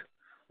dropped.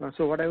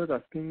 So what I was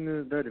asking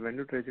is the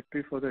revenue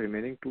trajectory for the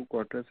remaining 2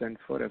 quarters and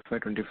for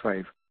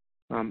FY25.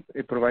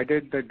 It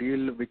provided the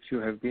deal which you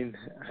have been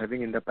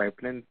having in the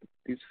pipeline,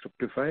 please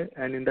fructify,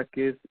 and in the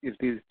case if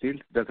these deals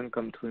doesn't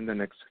come through in the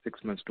next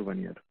 6 months to 1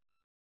 year.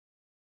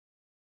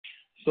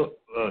 So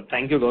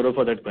thank you, Gaurav,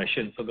 for that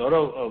question. So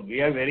Gaurav,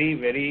 we are very,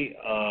 very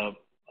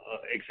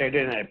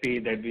excited and happy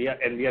that we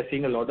are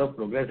seeing a lot of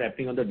progress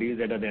happening on the deals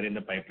that are there in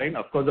the pipeline.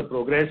 Of course, the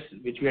progress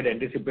which we had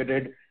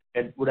anticipated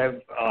that would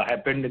have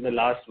happened in the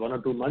last 1 or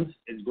 2 months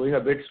is going a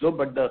bit slow,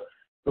 but the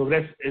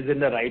progress is in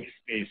the right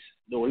space.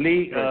 The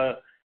only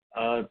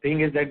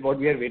thing is that what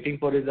we are waiting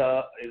for is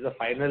a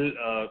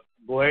final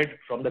go ahead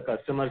from the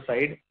customer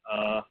side,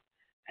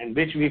 and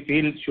which we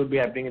feel should be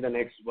happening in the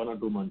next 1 or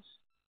 2 months.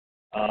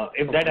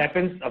 If that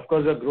happens, of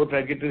course, the growth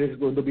trajectory is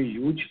going to be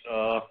huge.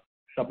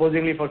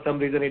 Supposingly for some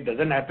reason it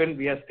doesn't happen,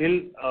 we are still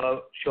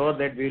sure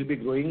that we will be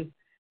growing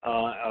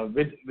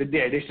with the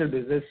additional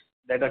business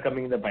that are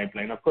coming in the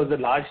pipeline. Of course, the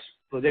large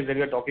projects that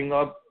we are talking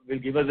about will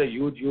give us a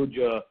huge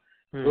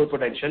growth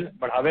potential.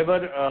 But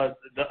however,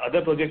 the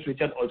other projects which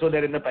are also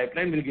there in the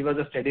pipeline will give us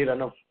a steady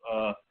run of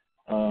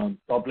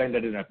top line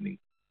that is happening.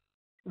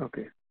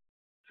 Okay.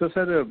 So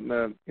sir,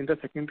 in the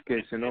second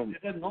case, there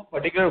is no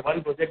particular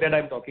one project that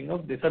I'm talking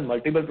of. These are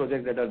multiple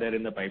projects that are there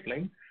in the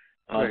pipeline.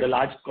 The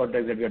large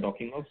contracts that we are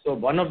talking of. So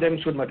one of them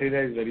should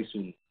materialize very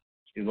soon,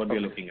 is what we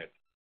are looking at.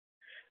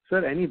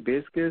 Sir, any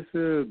base case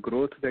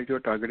growth that you're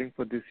targeting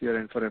for this year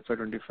and for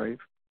FY25?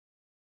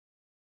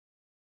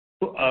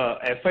 So,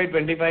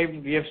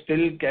 FY25, we have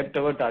still kept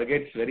our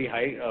targets very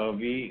high.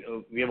 We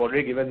have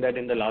already given that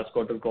in the last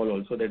quarter call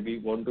also, that we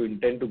want to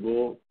intend to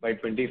go by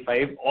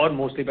 25 or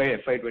mostly by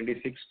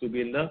FY26 to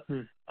be in the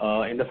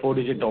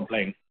 4-digit top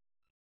line.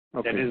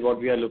 Okay. That is what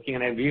we are looking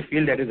at, and we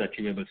feel that is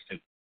achievable still.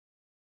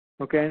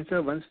 Okay, and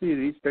sir, once we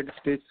reach that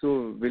stage,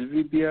 so will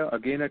we be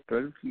again at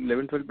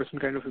 11-12%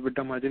 kind of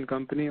EBITDA margin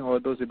company, or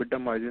those EBITDA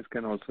margins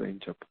can also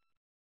inch up?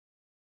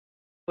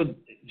 So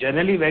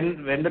generally,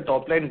 when the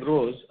top line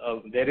grows,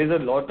 there is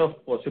a lot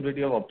of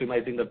possibility of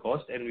optimizing the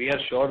cost, and we are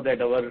sure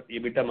that our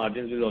EBITDA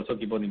margins will also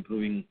keep on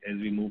improving as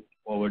we move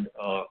forward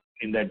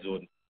in that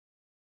zone.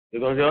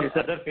 Because your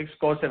other fixed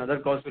costs and other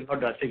costs will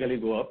not drastically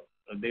go up.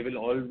 They will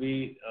all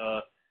be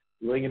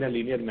going in a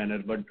linear manner,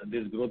 but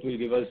this growth will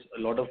give us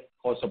a lot of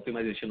cost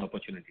optimization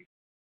opportunity.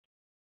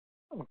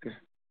 Okay.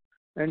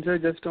 And sir,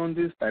 just on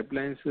these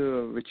pipelines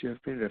which you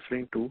have been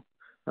referring to,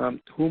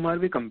 whom are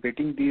we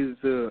competing these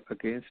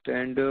against?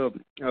 And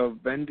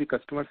when the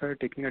customers are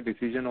taking a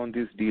decision on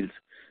these deals,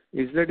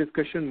 is the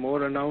discussion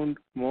more on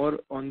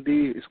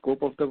the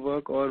scope of the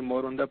work or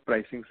more on the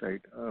pricing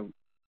side?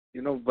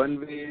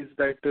 One way is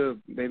that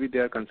maybe they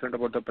are concerned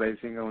about the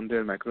pricing on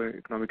their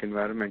macroeconomic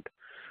environment.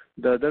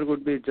 The other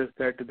would be just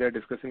that they are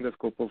discussing the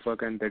scope of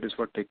work, and that is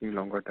what taking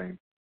longer time.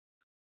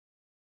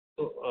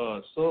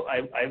 So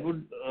I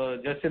would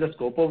just say the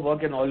scope of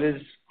work and all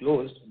is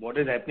closed. What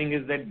is happening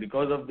is that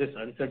because of this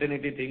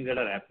uncertainty things that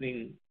are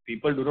happening,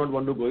 people do not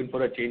want to go in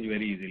for a change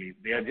very easily.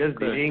 They are just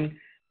delaying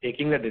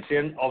taking the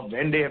decision of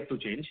when they have to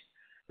change.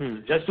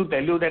 Just to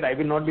tell you that I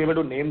will not be able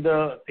to name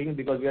the thing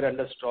because we are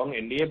under strong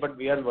NDA, but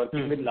we are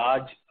working with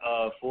large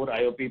 4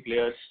 IOP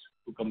players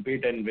to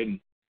compete and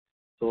win.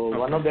 So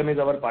one of them is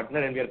our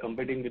partner, and we are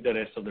competing with the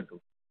rest of the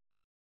 2.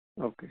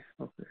 Okay.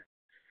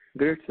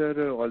 Great,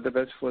 sir. All the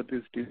best for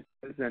these deals,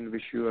 and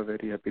wish you a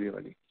very happy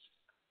Diwali.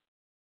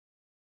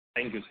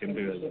 Thank you, same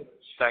to you.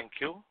 Thank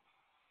you.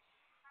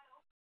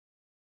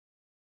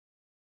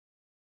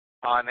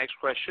 Our next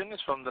question is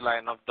from the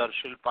line of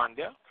Darshil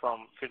Pandya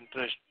from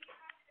Finterest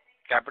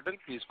Capital.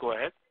 Please go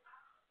ahead.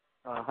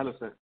 Hello,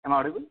 sir. Am I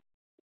audible?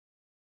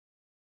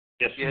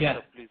 Yes.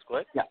 Sir, please go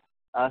ahead. Yeah.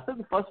 So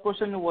the first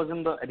question was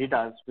in the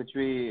editors, which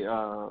we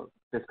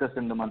discussed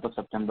in the month of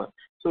September.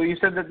 So you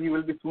said that you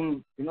will be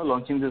soon,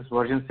 launching this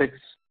version 6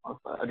 of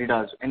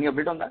editors. Any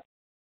update on that?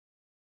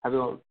 Have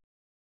you?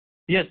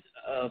 Yes.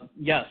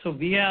 So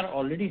we are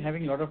already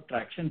having a lot of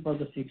traction for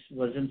the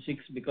version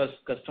 6 because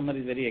customer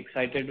is very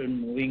excited in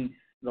moving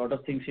a lot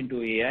of things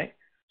into AI.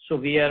 So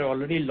we are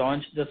already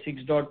launched the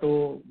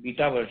 6.0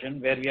 beta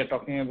version where we are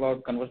talking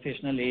about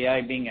conversational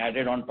AI being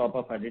added on top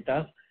of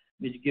editors,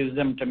 which gives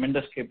them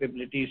tremendous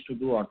capabilities to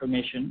do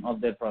automation of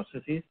their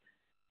processes.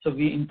 So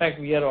in fact,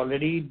 we are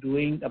already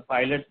doing a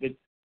pilot with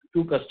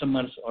 2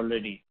 customers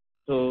already.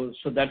 So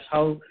that's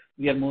how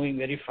we are moving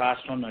very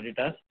fast on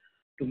editors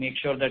to make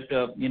sure that,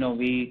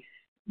 we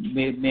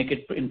make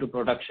it into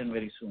production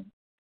very soon.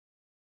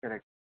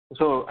 Correct.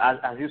 So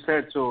as you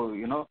said,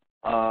 you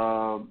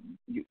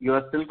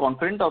are still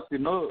confident of,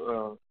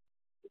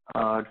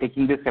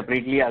 taking this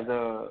separately as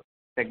a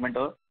segment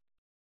or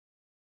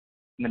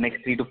in the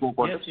next 3 to 4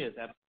 quarters? Yes,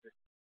 absolutely.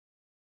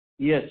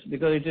 Yes,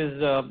 because it is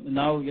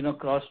now,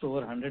 crossed over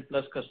 100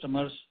 plus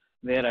customers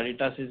where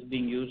Editas is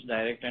being used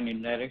direct and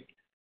indirect.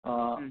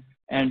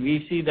 And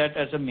we see that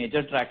as a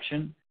major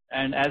traction.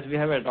 And as we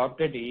have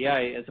adopted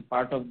AI as a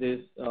part of this,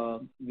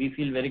 we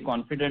feel very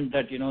confident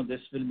that,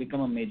 this will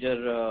become a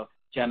major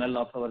channel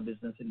of our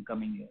business in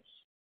coming years.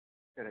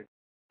 Correct.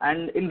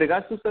 And in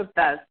regards to Sir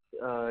TAS,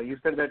 you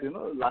said that,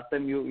 last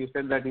time you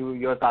said that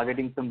you are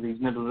targeting some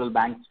regional rural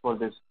banks for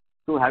this.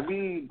 So have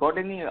we got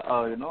any,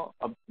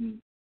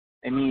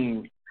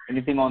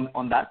 anything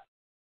on that?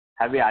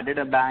 Have we added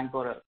a bank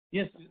or a?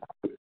 Yes.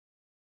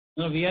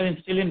 No, we are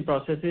still in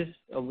processes.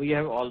 We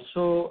have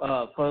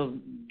also, for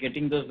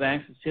getting those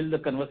banks, still the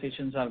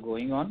conversations are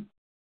going on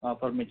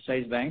for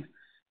mid-sized banks.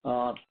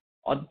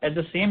 At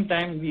the same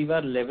time, we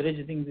were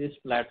leveraging this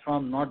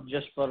platform not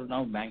just for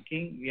now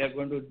banking. We are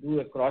going to do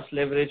a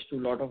cross-leverage to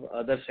a lot of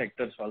other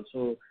sectors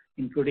also,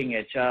 including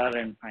HR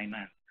and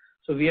finance.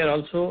 So we are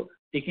also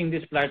taking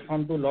this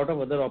platform to a lot of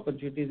other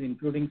opportunities,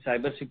 including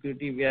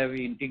cybersecurity, where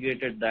we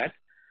integrated that.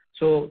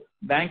 So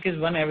bank is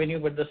one avenue,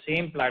 but the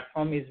same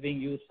platform is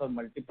being used for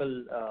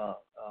multiple,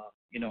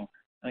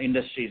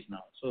 industries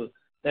now. So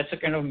that's a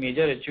kind of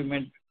major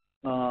achievement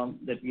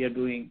that we are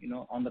doing,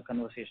 on the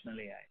conversational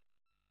AI.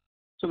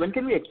 So when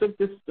can we expect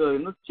this,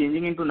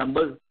 changing into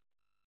numbers?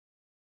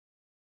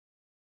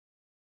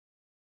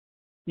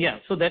 Yeah,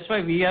 so that's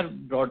why we are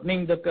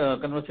broadening the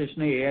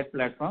conversational AI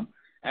platform.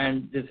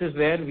 And this is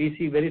where we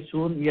see very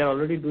soon, we are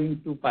already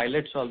doing 2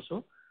 pilots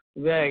also.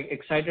 We are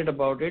excited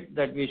about it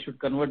that we should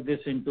convert this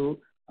into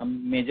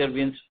major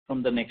wins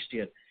from the next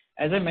year.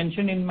 As I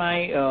mentioned in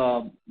my,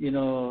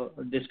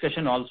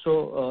 discussion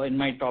also in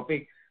my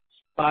topic,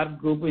 Spark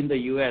Group in the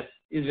US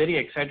is very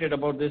excited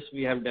about this.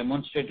 We have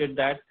demonstrated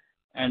that,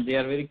 and they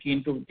are very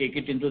keen to take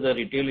it into the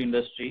retail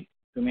industry.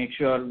 to make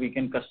sure we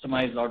can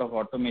customize a lot of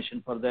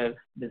automation for their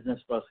business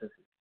processes.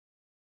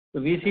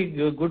 So we see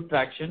good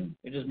traction.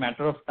 It is a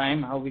matter of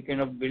time how we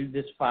kind of build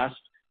this fast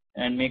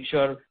and make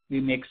sure we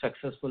make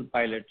successful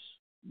pilots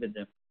with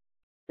them.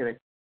 Correct.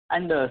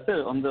 And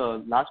sir, on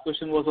the last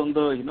question was on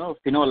the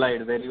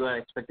Finolide, where you are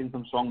expecting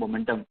some strong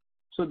momentum.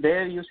 So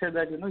there you said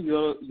that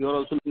you're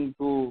also looking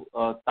to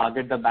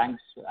target the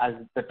banks, as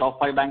the top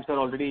 5 banks are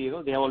already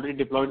they have already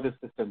deployed this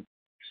system.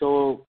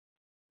 So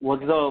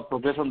what's the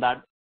progress on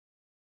that?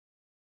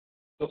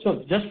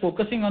 So just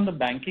focusing on the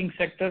banking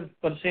sector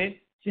per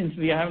se, since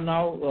we have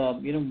now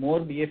more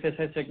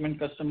BFSI segment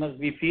customers,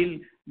 we feel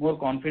more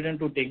confident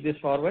to take this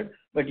forward.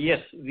 But yes,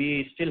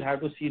 we still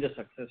have to see the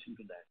success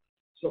into that.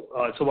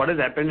 So what has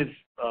happened is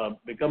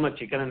become a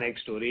chicken and egg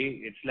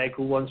story. It's like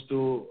who wants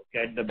to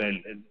get the belt,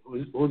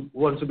 who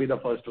wants to be the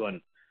first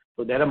one.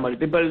 So there are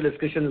multiple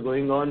discussions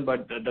going on,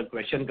 but the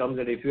question comes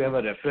that if you have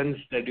a reference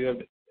that you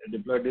have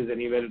deployed this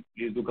anywhere,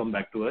 please do come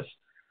back to us.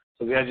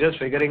 So we are just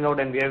figuring out,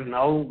 and we have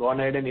now gone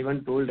ahead and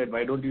even told that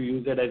why don't you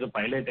use it as a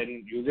pilot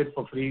and use it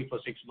for free for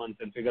 6 months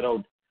and figure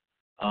out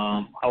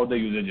how the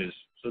usage is.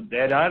 So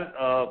there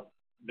are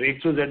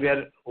breakthroughs that we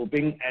are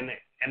hoping,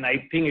 and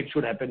I think it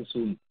should happen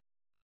soon.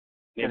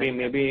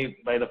 Maybe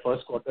by the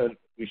first quarter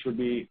we should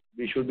be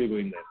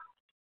going there.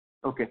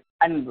 Okay.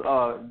 And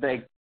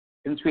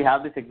since we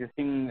have this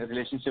existing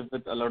relationship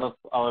with a lot of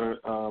our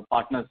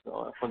partners,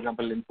 for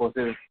example,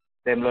 Infosys,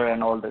 Daimler,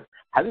 and all this,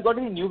 have you got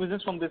any new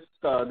business from this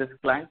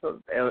client, or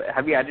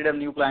have you added a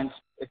new clients?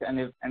 If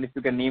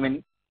you can name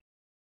any.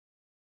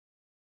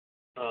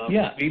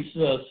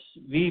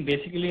 We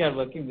basically are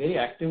working very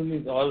actively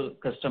with all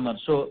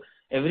customers. So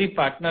every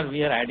partner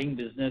we are adding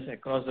business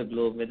across the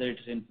globe, whether it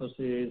is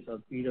Infosys or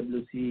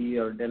PwC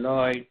or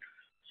Deloitte.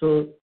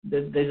 So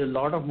there's a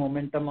lot of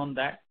momentum on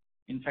that.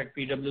 In fact,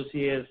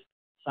 PwC has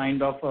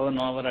signed off on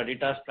our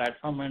Adidas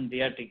platform, and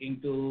they are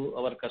taking to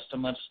our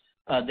customers,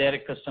 their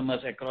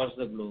customers across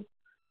the globe.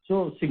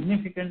 So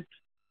significant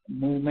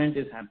movement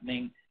is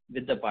happening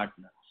with the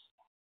partners.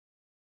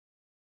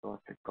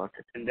 Got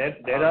it. And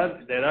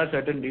there are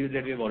certain deals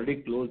that we have already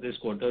closed this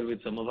quarter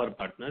with some of our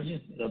partners.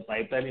 Yes. The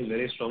pipeline is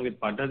very strong with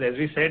partners. As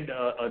we said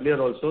earlier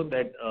also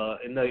that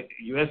in the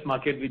US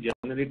market, we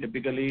generally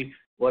typically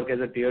work as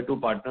a tier 2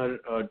 partner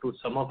to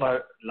some of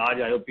our large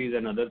IOPs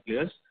and other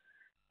players.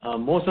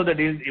 Most of the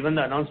deals, even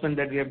the announcement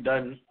that we have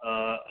done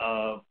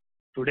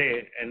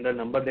today and the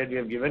number that we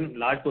have given,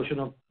 large portion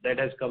of that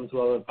has come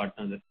through our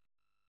partners.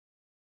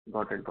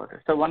 Got it.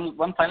 So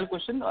one final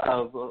question.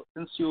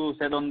 Since you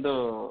said on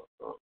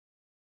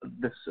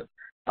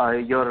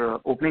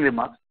your opening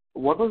remarks,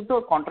 what was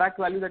the contract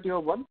value that you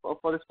have won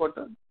for this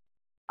quarter?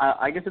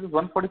 I guess it was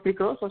 143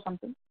 crores or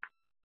something.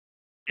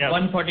 Yeah,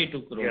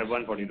 142 crores. Yeah,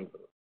 142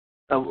 crores.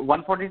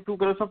 142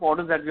 crores of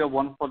orders that we have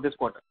won for this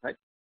quarter, right?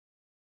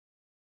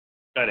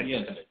 Correct.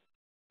 Yes, correct.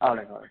 All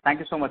right.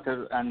 Thank you so much,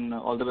 sir, and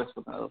all the best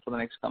for the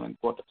next coming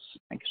quarters.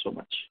 Thank you so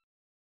much.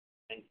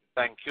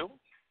 Thank you.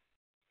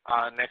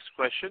 Our next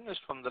question is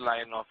from the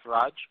line of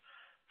Raj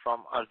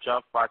from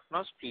Arjav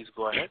Partners. Please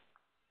go ahead.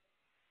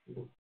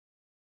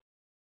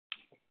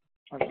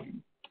 Hello.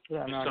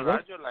 Yeah, Mr.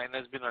 Raj, your line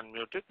has been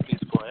unmuted. Please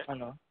go ahead.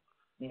 Hello.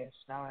 Yes,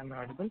 now I'm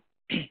audible.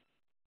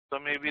 So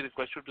maybe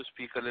request you to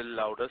speak a little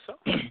louder, sir.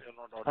 You're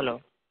not audible.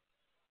 Hello.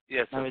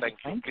 Yes, sir. Now Thank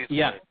you. fine? Please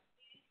Yeah. go ahead.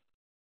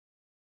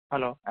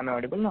 Hello. Am I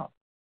audible now?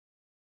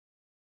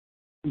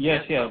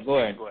 Yes, go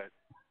ahead. Go ahead.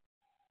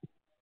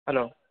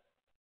 Hello.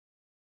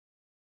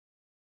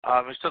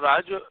 Mr.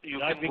 Raj, you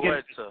Raj, can go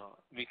ahead, sir.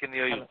 We can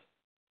hear you.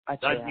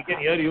 Raj, we can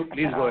hear you.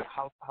 Please go ahead.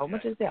 How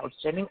much is the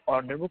outstanding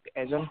order book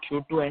as on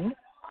Q2 end?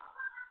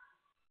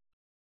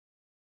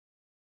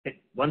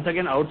 Once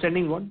again,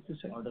 outstanding what?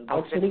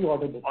 Outstanding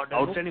order book.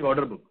 Outstanding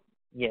order book.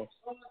 Yes.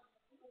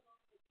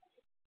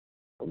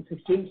 Around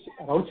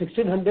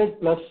 1,600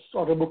 plus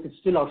order book is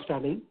still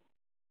outstanding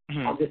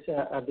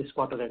Mm-hmm. at this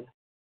quarter end.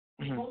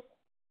 Mm-hmm.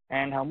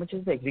 And how much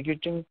is the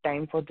executing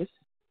time for this?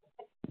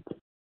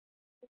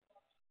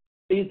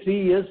 3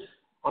 years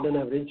on an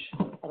average,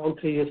 around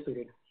 3 years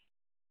period.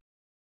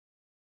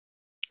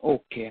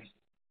 Okay.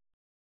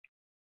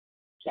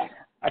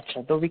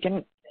 Achha, so we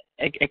can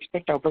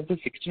expect out of the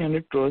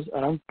 1,600 crores,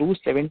 around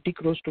 270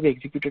 crores to be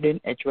executed in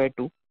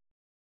HY2.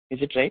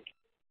 Is it right?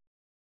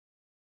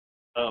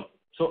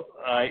 So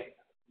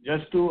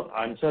just to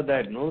answer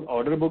that,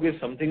 order book is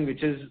something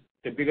which is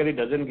typically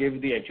doesn't give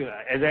the actual,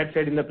 as I had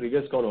said in the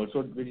previous call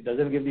also, which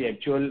doesn't give the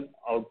actual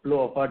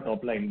outflow of our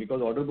top line,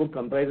 because order book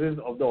comprises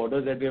of the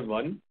orders that we have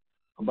won,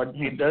 but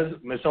it does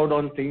miss out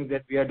on things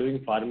that we are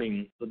doing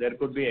farming. So there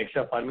could be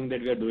extra farming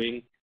that we are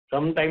doing.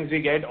 Sometimes we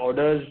get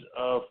orders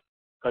of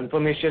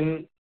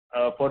confirmation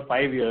for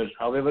 5 years.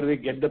 However, we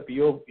get the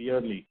PO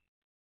yearly.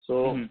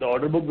 So the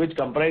order book which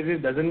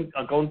comprises doesn't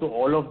account to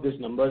all of these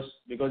numbers,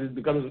 because it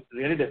becomes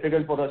really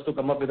difficult for us to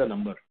come up with a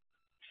number.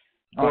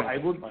 So I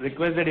would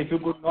request that if you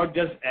could not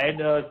just add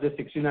the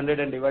 1,600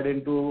 and divide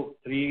into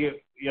 3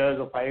 years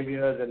or 5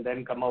 years and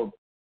then come out.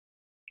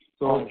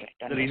 So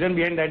the reason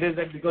behind that is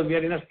that because we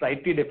are in a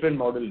slightly different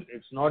model.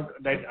 It's not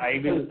that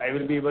I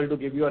will be able to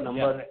give you a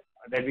number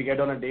that we get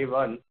on a day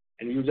one,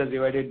 and you just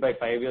divide it by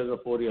 5 years or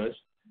 4 years.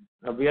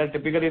 We are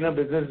typically in a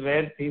business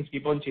where things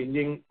keep on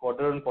changing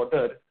quarter on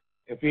quarter.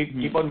 If we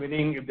keep on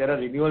winning, if there are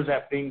renewals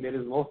happening, there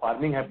is more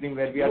farming happening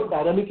where we are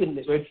dynamic in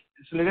nature. So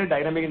it's a little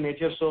dynamic in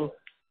nature.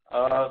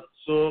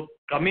 So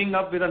coming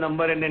up with a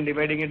number and then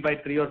dividing it by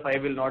 3 or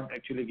 5 will not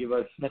actually give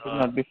us that will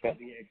not be fair.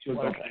 The actual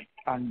Okay.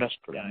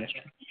 Understood.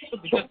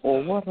 So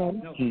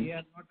overall, we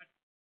are not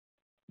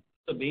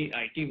the way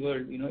IT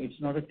world,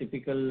 it's not a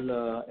typical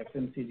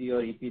FMCG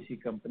or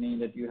EPC company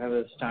that you have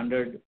a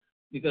standard,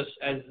 because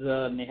as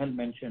Nehal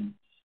mentioned,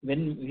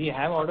 when we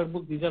have order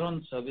book, these are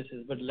on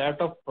services, but a lot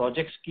of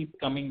projects keep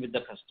coming with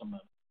the customer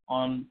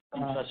on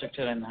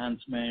infrastructure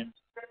enhancement,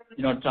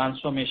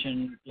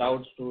 transformation,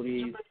 cloud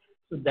stories.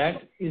 So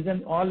that is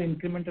an all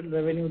incremental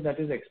revenue that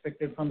is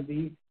expected from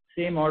the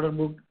same order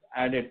book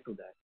added to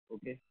that.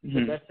 Okay.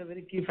 So that's a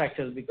very key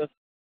factor, because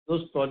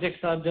those projects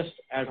are just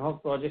ad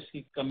hoc projects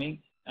keep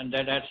coming, and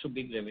that adds to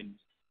big revenues.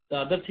 The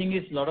other thing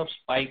is a lot of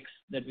spikes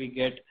that we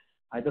get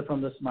either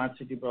from the smart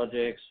city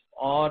projects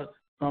or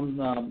from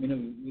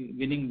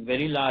winning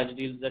very large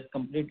deals that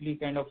completely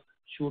kind of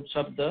shoots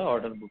up the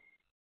order book.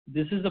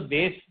 This is the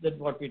base that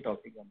what we're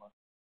talking about.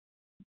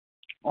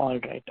 all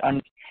right.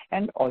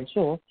 And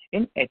also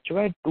in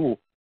HY2,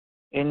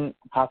 in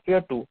half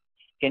year 2,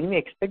 can we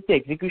expect the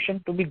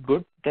execution to be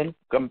good then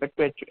compared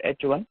to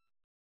H1?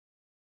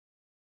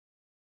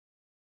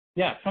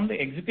 Yeah, from the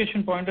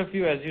execution point of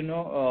view, as you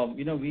know,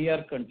 we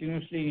are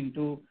continuously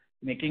into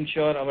making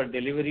sure our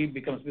delivery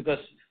becomes, because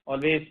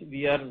always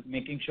we are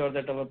making sure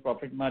that our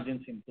profit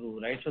margins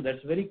improve, right? So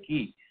that's very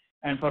key.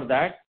 And for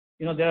that,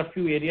 there are a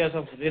few areas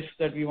of risk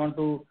that we want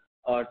to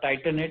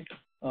tighten it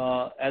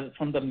as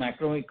from the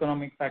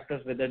macroeconomic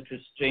factors, whether it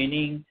is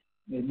training,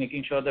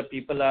 making sure that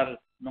people are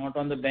not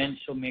on the bench,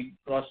 so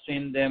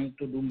cross-train them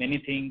to do many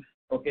things.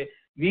 Okay,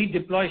 we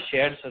deploy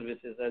shared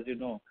services, as you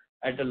know,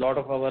 at a lot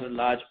of our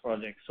large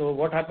projects. So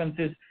what happens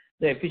is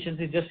the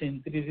efficiency just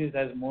increases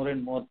as more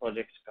and more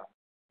projects come.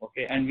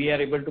 Okay, and we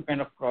are able to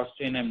kind of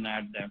cross-train and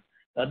add them.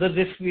 The other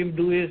risk we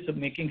do is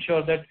making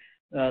sure that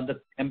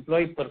the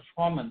employee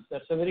performance,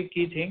 that's a very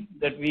key thing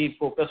that we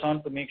focus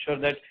on to make sure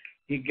that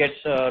he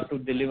gets to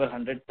deliver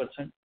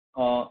 100%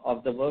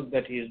 of the work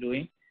that he is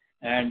doing.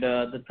 And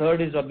the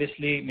third is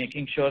obviously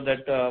making sure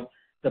that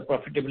the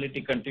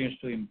profitability continues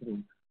to improve.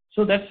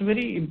 So that's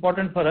very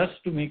important for us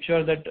to make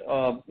sure that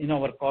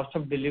our cost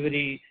of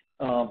delivery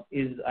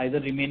is either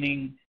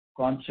remaining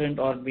constant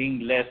or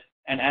being less.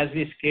 And as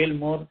we scale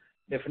more,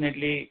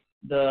 definitely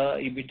the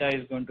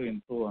EBITDA is going to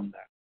improve on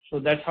that. So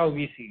that's how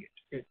we see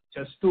it.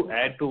 Just to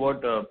add to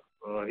what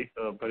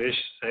Paresh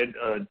said,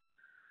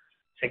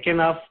 second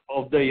half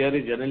of the year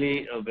is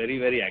generally very,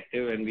 very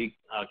active, and we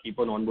keep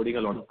on onboarding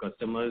a lot of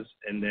customers,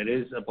 and there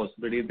is a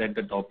possibility that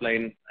the top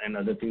line and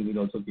other things will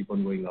also keep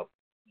on going up.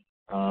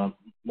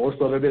 Most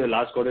probably the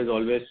last quarter is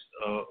always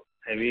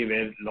heavy,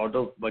 where a lot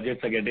of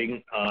budgets are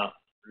getting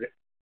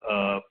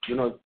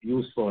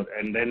used for,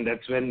 and then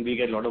that's when we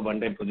get a lot of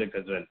one-time projects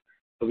as well.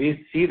 So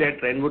we see that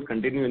trend would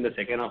continue in the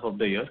second half of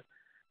the year.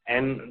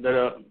 And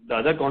the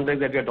other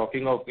contracts that we are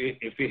talking of,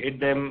 if we hit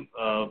them,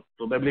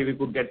 probably we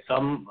could get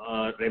some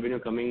revenue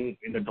coming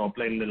in the top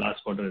line in the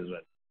last quarter as well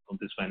of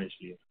this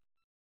financial year.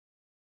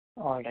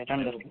 All right,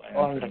 understood.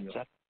 All right,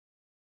 sir.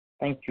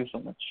 Thank you so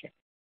much.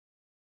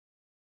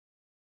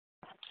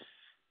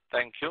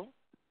 Thank you.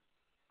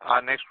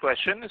 Our next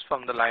question is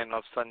from the line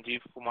of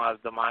Sanjeev Kumar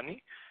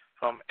Damani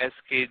from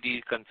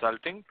SKD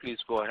Consulting. Please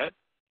go ahead.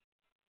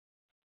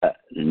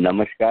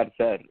 Namaskar,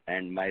 sir,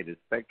 and my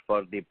respect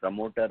for the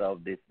promoter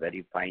of this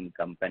very fine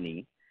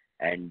company,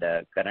 and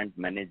current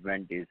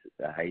management is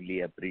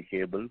highly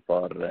appreciable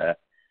for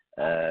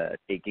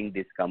taking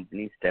this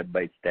company step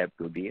by step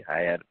to the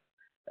higher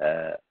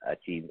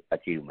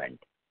achievement.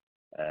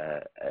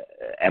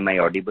 Am I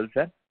audible,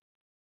 sir?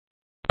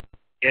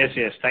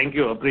 Yes. Thank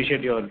you.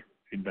 Appreciate your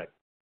feedback.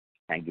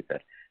 Thank you, sir.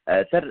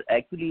 Sir,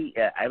 actually,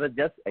 I was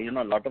just, a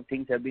lot of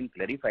things have been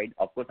clarified.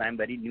 Of course, I am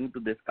very new to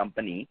this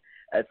company.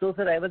 So,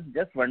 sir, I was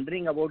just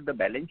wondering about the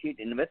balance sheet.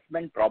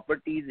 Investment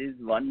properties is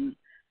one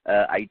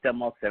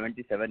item of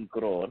 77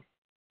 crore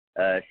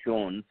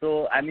shown.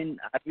 So, I mean,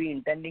 are we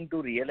intending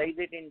to realize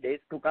it in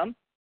days to come?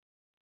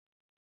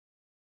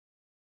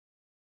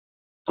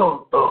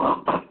 So,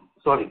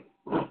 sorry.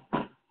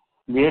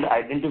 We had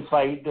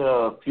identified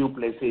a few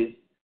places,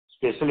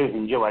 especially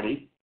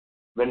Hinjawadi.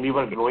 When we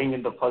were growing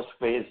in the first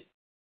phase,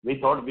 we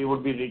thought we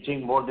would be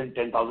reaching more than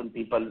 10,000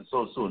 people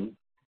so soon.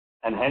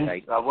 And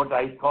hence, what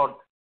I thought,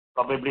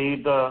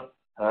 probably the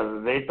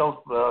rate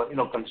of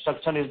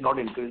construction is not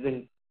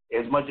increasing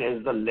as much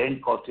as the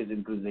land cost is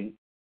increasing.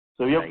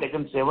 So we have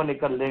taken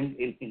 7-acre land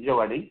in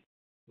Hinjawadi,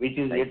 which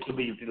is yet to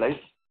be utilized.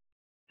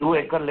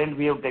 2-acre land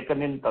we have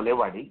taken in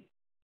Talewadi,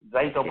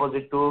 right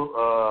opposite to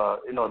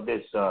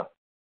this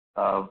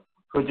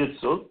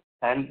Fujitsu.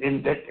 And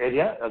in that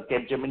area,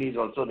 Capgemini is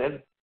also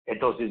there,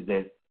 Atos is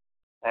there.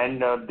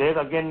 And there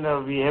again,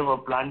 we have a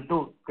plan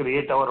to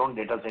create our own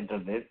data center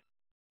there.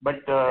 But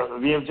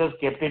we have just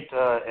kept it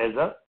as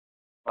a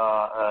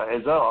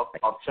as a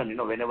option,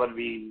 whenever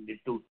we need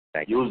to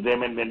use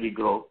them and when we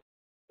grow.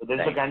 So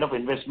that's the kind of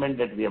investment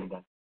that we have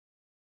done.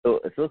 So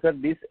sir,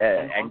 this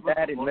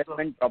entire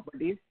investment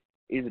properties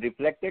is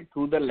reflected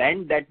through the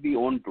land that we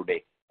own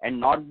today and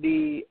not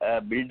the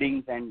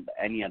buildings and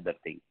any other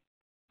thing.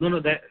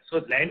 No.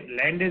 So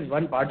land is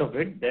one part of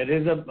it. There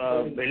is a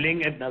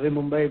building at Navi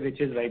Mumbai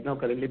which is right now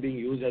currently being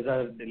used as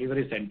a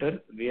delivery center.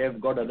 We have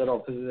got other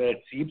offices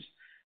at SEEPS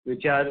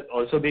which are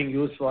also being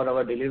used for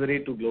our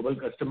delivery to global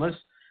customers.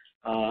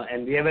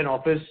 And we have an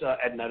office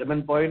at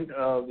Nariman Point,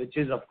 which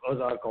is of course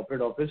our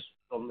corporate office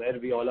from where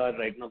we all are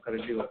right now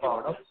currently working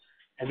out of.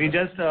 And we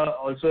just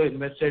also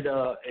invested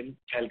in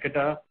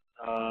Calcutta.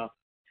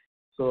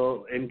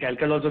 So in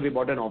Calcutta also we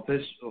bought an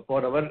office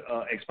for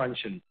our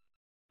expansion.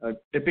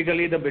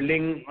 Typically the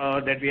building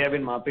that we have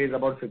in Mape is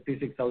about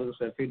 56,000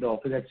 square feet. The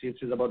office at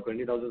SEEPS is about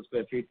 20,000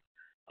 square feet.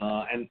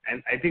 And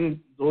I think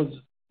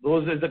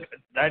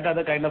that are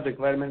the kind of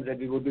requirements that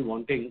we would be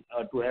wanting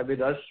to have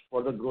with us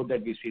for the growth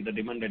that we see, the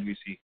demand that we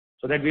see,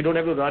 so that we don't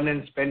have to run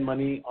and spend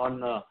money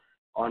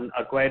on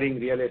acquiring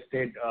real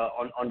estate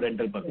on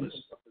rental purpose.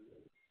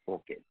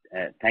 Okay.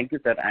 Thank you,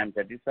 sir. I am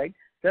satisfied.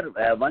 Sir,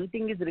 one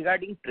thing is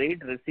regarding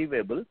trade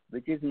receivables,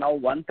 which is now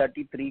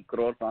 133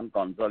 crores on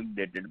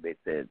consolidated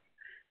basis.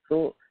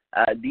 So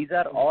these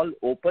are all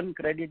open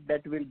credit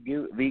that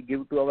we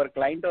give to our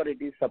client, or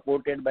it is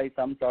supported by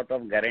some sort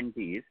of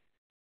guarantees?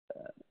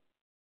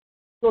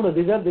 No,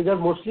 these are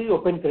mostly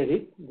open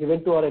credit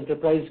given to our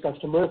enterprise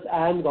customers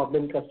and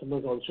government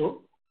customers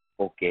also.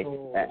 Okay.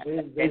 So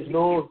there's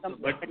no.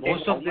 But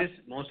most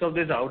of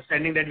this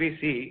outstanding that we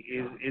see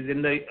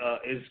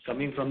is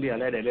coming from the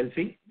Allied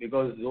LLC,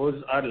 because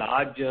those are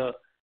large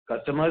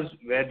customers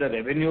where the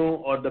revenue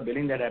or the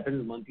billing that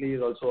happens monthly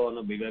is also on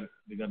a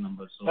bigger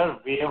number. So sir,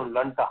 we have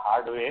learned the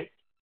hard way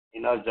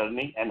in our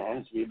journey, and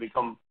hence we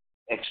become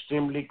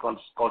extremely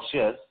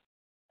cautious,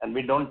 and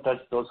we don't touch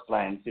those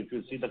clients. If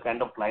you see the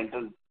kind of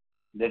clientele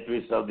that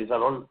we serve, these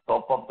are all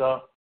top of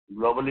the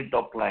globally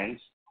top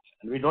clients,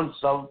 and we don't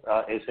serve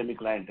SME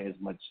client as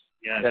much.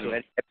 Yeah,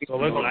 sir, so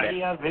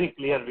we are very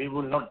clear. We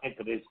will not take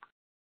risk.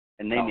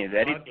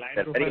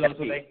 Very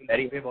also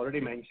like we've already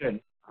mentioned.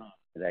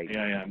 Right.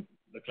 Yeah.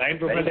 The client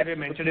profile that we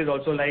mentioned is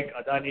also like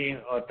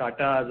Adani or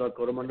Tata's or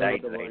Coromandel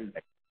of the world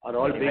are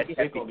all big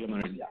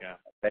conglomerates. Yeah.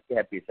 Very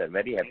happy, sir.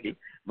 Very happy.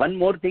 One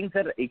more thing,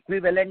 sir.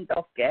 Equivalent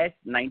of cash,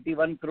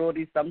 91 crore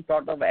is some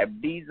sort of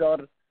FDs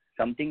or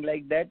something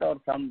like that, or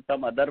some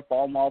other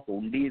form of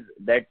undies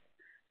that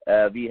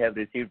we have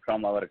received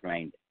from our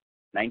client.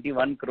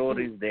 91 crore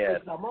is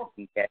there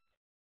in cash.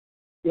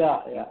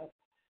 Yeah.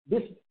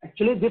 This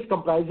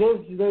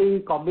comprises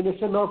the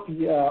combination of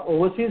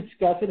overseas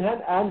cash in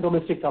hand and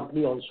domestic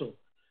company also.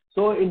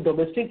 So in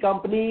domestic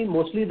company,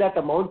 mostly that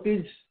amount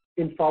is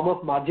in form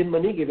of margin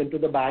money given to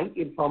the bank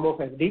in form of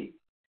FD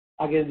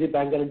against the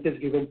bank guarantees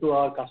given to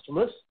our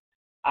customers.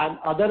 And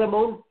other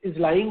amount is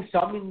lying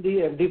some in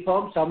the FD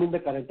form, some in the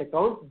current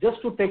account,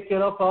 just to take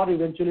care of our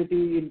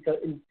eventuality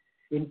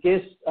in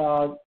case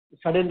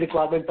sudden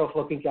requirement of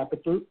working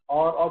capital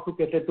or to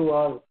cater to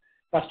our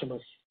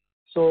customers.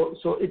 So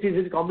it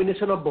is a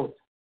combination of both,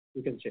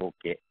 you can say.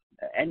 Okay.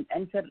 And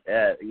sir,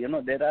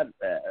 there are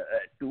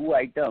two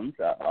items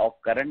of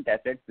current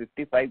assets,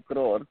 55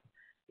 crores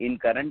in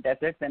current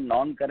assets, and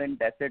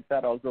non-current assets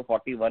are also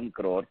 41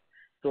 crores.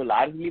 So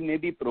largely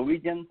maybe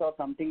provisions or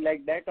something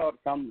like that, or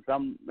some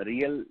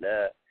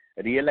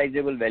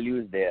realizable value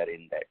is there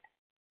in that.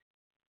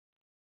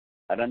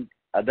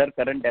 Other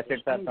current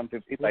assets are some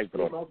 55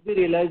 crores. It must be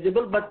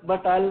realizable,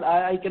 but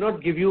I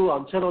cannot give you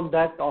answer on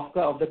that off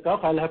the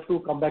cuff. I'll have to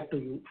come back to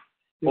you.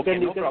 You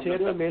can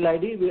share your mail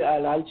ID.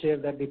 I'll share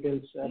that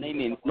details.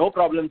 No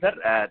problem,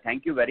 sir.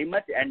 Thank you very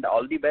much, and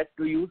all the best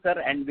to you,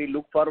 sir. And we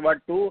look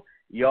forward to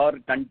your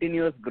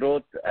continuous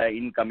growth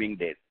in coming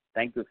days.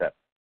 Thank you, sir.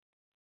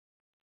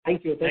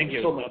 Thank you. Thank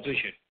you so much.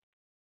 Appreciate it.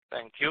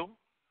 Thank you.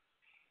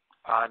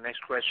 Our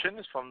next question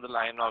is from the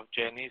line of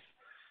Janice,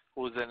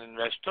 who's an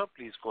investor.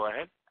 Please go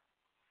ahead.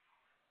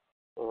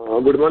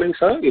 Good morning,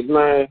 sir. Is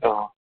my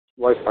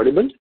voice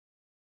audible?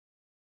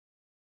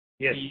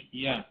 Yes.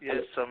 Yes,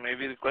 sir. May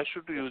we request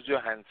you to use your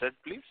handset,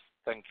 please?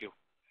 Thank you.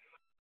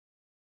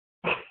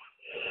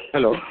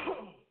 Hello.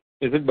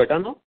 Is it better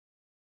now?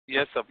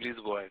 Yes, sir. Please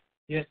go ahead.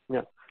 Yes.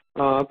 Yeah.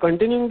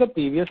 Continuing the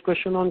previous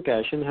question on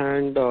cash in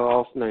hand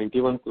of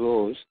 91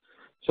 crores.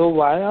 So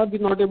why are we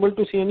not able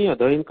to see any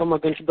other income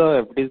against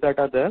the FDs that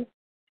are there?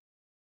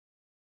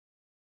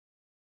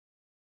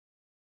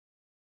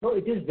 No,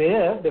 it is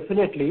there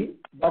definitely,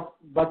 but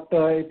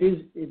it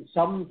is in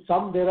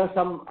some there are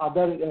some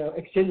other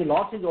exchange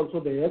losses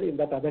also there in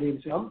that other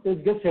income.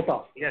 It gets set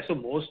off. Yeah. So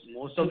most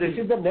of this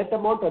is the net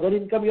amount. Other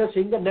income, you are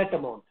seeing the net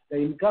amount.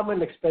 The income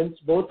and expense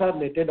both are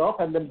netted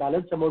off, and then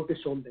balance amount is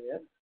shown there.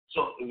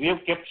 So we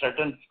have kept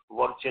certain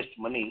war chest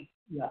money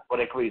for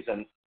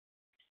acquisition.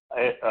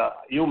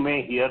 You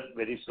may hear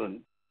very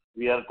soon.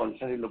 We are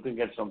constantly looking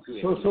at some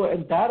few. So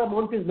entire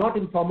amount is not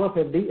in form of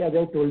FD, as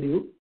I told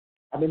you.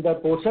 I mean, the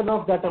portion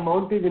of that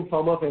amount is in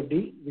form of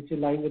FD, which is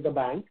lying with the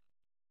bank.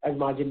 as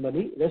margin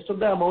money. Rest of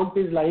the amount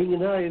is lying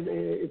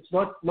it's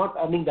not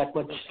earning that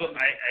much. So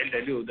I'll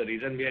tell you the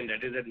reason behind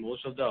that is that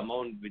most of the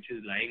amount which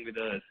is lying with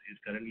us is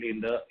currently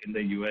in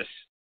the US,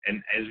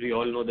 and as we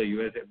all know, the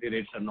US FD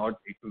rates are not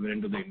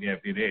equivalent to the India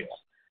FD rates.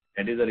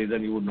 That is the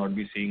reason you would not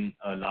be seeing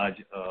a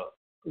large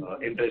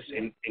interest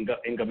in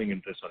incoming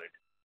interest on it.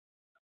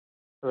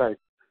 Right.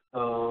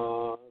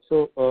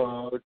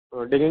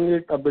 Digging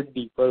it a bit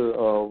deeper,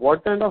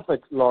 what kind of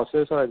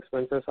losses or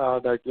expenses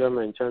are that you have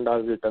mentioned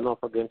are written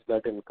off against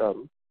that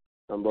income?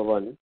 Number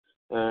one.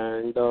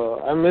 And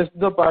I missed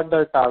the part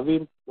that are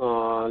we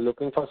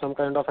looking for some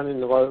kind of an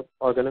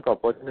inorganic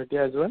opportunity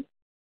as well?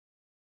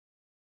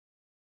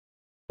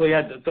 So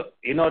yeah, the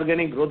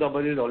inorganic growth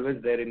opportunity is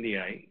always there in the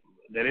eye.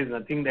 There is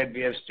nothing that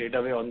we have straight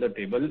away on the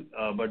table,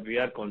 but we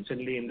are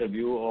constantly in the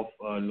view of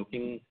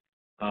looking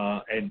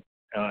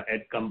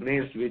at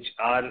companies which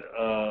are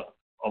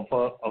of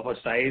a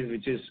size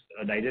which is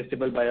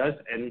digestible by us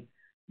and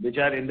which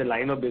are in the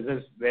line of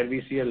business where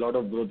we see a lot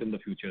of growth in the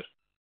future.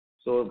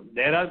 So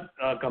there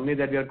are companies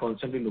that we are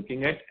constantly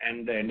looking at,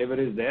 and the endeavor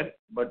is there.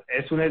 But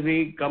as soon as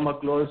we come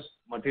across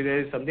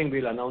material, something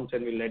we'll announce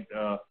and we'll let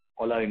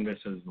all our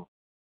investors know.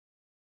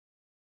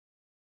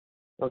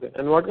 Okay.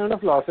 And what kind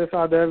of losses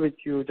are there which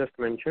you just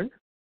mentioned?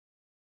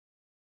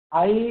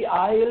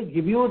 I'll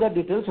give you the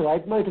details.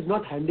 Right now it is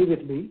not handy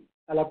with me.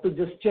 I'll have to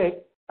just check.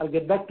 I'll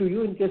get back to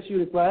you in case you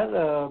require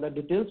the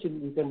details.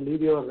 You can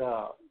leave your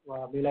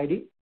mail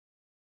ID.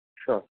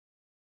 Sure.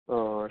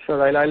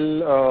 Sure.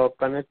 I'll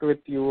connect with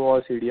you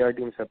or CDR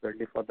team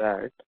separately for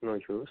that. No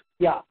issues.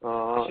 Yeah.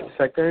 Sure.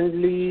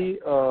 Secondly,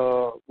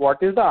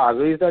 what is the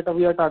ROEs that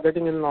we are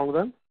targeting in long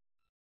run?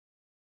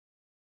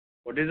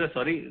 What is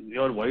sorry,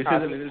 your voice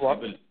is a little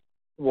feeble.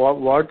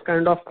 What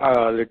kind of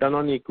return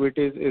on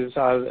equities is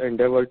our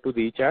endeavor to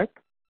reach at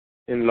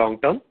in long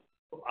term?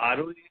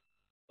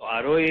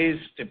 ROE is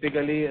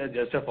typically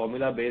just a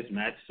formula-based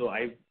match. So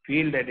I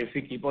feel that if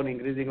we keep on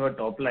increasing our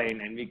top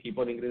line and we keep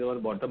on increasing our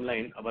bottom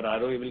line, our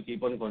ROE will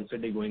keep on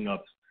constantly going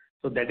up.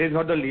 So that is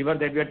not the lever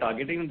that we are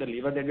targeting. The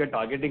lever that we are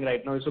targeting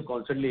right now is to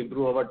constantly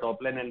improve our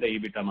top line and the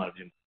EBITDA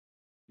margin.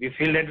 We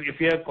feel that if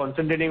we are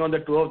concentrating on the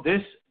two of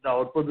this, the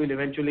output will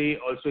eventually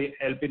also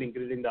help in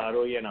increasing the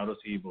ROE and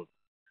ROCE both.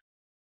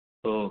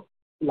 So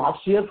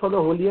last year for the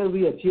whole year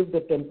we achieved the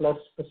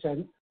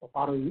 10+% of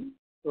ROE.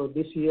 So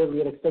this year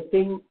we are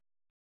expecting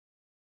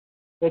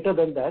better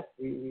than that.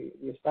 We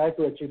aspire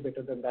to achieve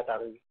better than that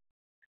ROE.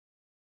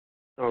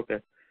 Okay.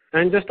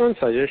 And just on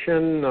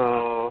suggestion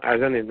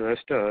as an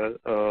investor,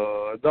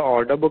 the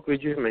order book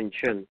which you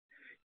mentioned,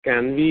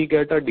 can we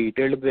get a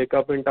detailed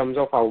breakup in terms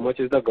of how much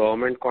is the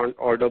government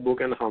order book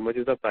and how much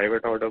is the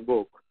private order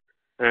book?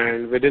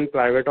 And within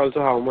private also,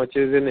 how much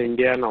is in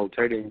India and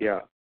outside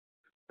India?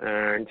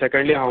 And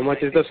secondly, how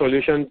much is the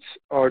solutions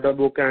order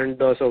book and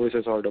the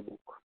services order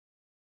book?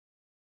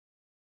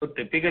 So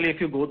typically,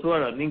 if you go through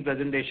our earnings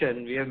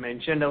presentation, we have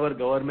mentioned our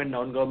government,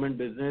 non-government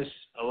business,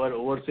 our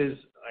overseas,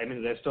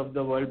 rest of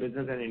the world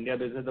business and India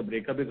business, the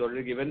breakup is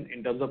already given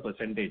in terms of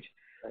percentage.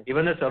 Right.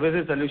 Even the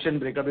services solution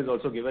breakup is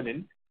also given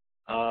in.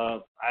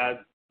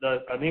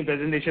 The earnings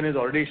presentation is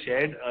already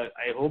shared.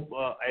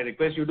 I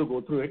request you to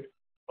go through it.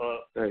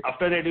 Right.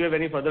 After that, if you have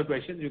any further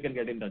questions, you can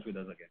get in touch with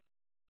us again.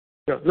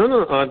 Sure.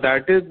 No.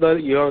 That is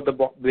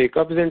the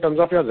breakup is in terms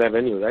of your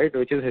revenue, right,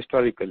 which is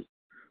historical.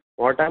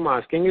 What I'm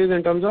asking is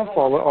in terms of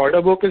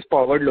order book is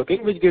forward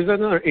looking, which gives us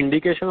an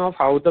indication of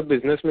how the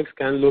business mix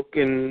can look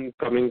in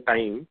coming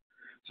time.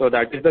 So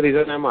that is the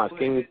reason I'm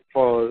asking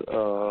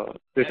for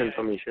this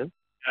information.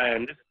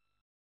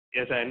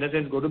 Yes, I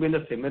understand it's going to be in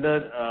the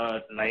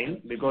similar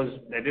line because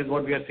that is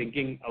what we are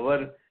thinking.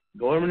 Our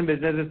government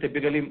business is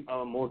typically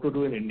more to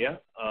do in India,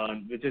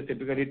 which is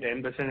typically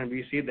 10%, and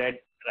we see that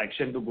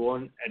traction to go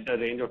on at the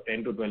range of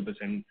 10 to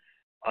 12%.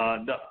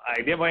 The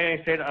idea why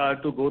I said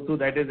to go through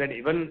that is that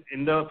even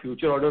in the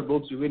future order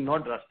books, you will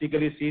not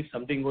drastically see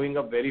something going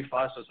up very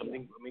fast or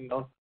something coming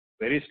down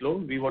very slow.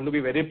 We want to be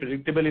very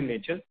predictable in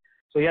nature.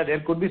 So yeah, there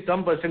could be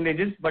some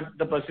percentages, but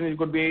the percentage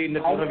could be in the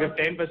tune of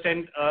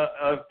 10%.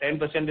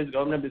 10% is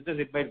government business,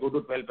 it might go to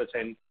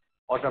 12%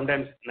 or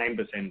sometimes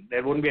 9%.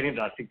 There won't be any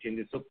drastic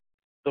changes. So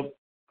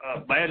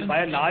by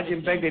a large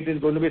impact, it is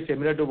going to be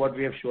similar to what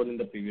we have shown in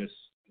the previous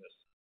years.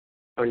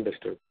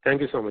 Understood. Thank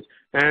you so much.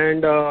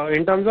 And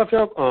in terms of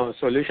your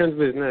solutions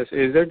business,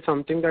 is it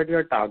something that you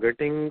are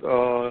targeting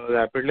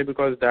rapidly,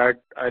 because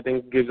that I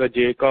think gives a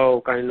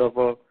J-curve kind of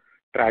a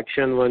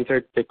traction once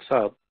it picks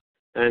up?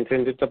 And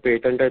since it's a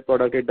patented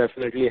product, it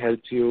definitely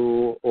helps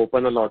you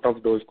open a lot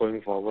of doors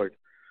going forward.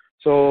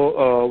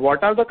 So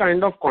what are the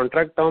kind of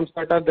contract terms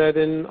that are there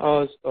in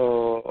a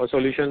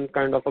solution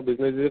kind of a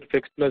business? Is it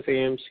fixed plus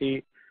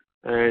AMC?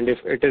 And if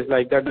it is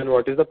like that, then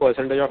what is the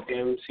percentage of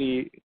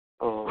AMC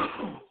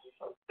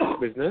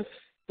business?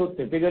 So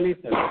typically,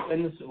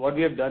 solutions, what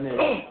we have done is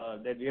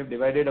that we have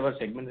divided our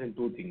segments in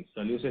two things,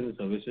 solutions and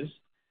services.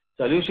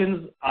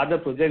 Solutions are the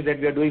projects that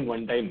we are doing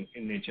one time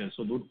in nature.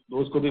 So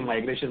those could be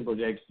migration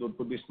projects, those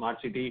could be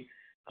smart city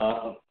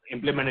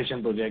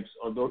implementation projects,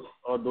 or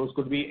those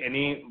could be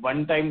any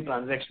one-time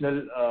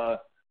transactional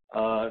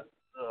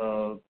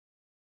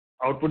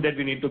output that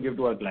we need to give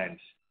to our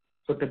clients.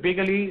 So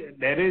typically,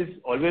 there is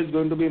always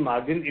going to be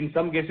margin. In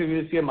some cases, we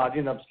will see a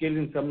margin upscale.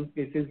 In some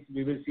cases,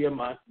 we will see a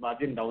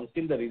margin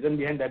downscale. The reason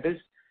behind that is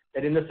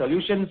that in the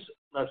solutions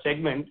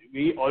segment,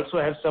 we also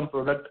have some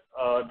product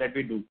that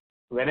we do.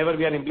 Whenever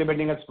we are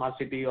implementing a smart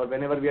city or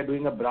whenever we are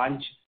doing a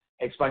branch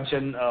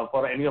expansion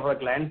for any of our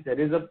clients, there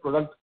is a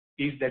product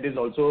piece that is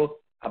also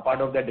a part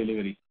of that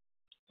delivery.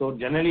 So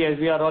generally, as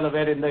we are all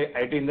aware in the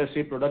IT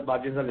industry, product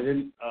margins are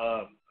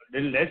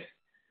little less.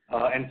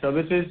 And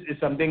services is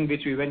something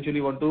which we eventually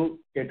want to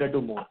cater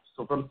to more.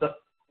 So from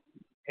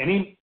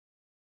any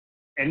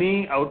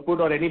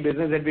output or any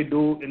business that we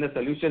do in the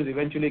solutions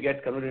eventually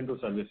gets converted into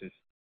services.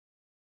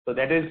 So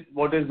that is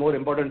what is more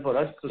important for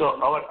us.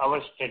 So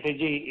our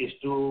strategy is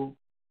to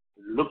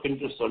look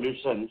into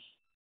solutions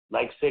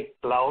like say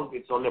cloud.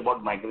 It's all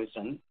about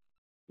migration,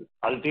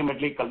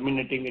 ultimately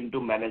culminating into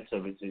managed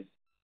services.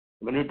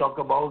 When we talk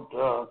about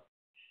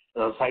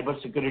cyber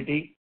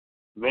security,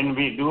 when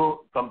we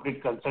do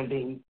complete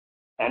consulting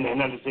and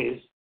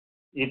analysis,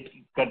 it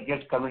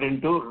gets converted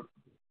into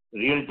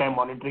real-time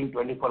monitoring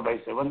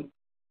 24/7,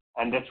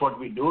 and that's what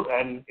we do,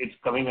 and it's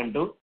coming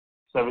into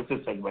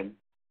services segment.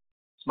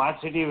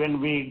 Smart city, when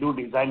we do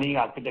designing,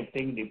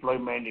 architecting,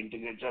 deployment,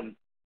 integration,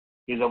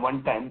 is a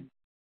one-time,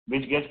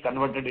 which gets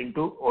converted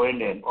into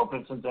O&M,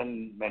 operations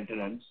and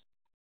maintenance.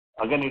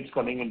 Again, it's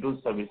coming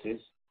into services.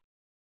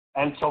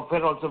 And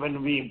software also,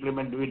 when we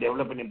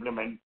develop and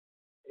implement,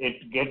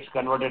 it gets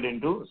converted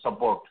into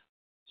support.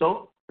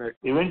 So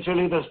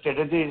eventually the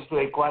strategy is to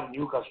acquire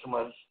new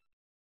customers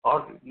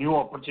or new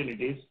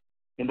opportunities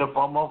in the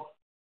form of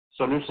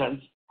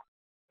solutions,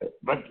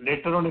 but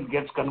later on it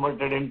gets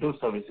converted into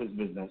services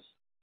business.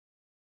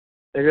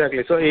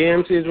 Exactly. So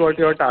AMC is what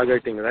you are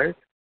targeting, right?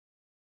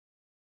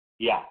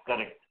 Yeah,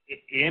 correct.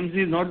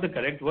 AMC is not the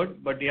correct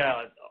word, but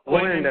yeah.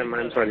 O&M,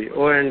 I'm sorry.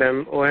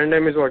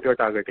 O&M is what you are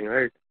targeting,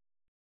 right?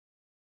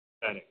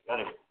 Correct.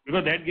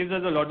 Because that gives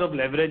us a lot of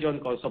leverage on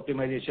cost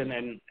optimization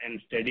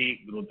and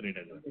steady growth rate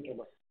as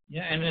well.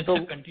 Yeah, and it's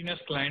a continuous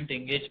client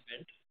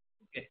engagement.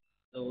 Okay.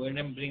 So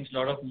O&M brings a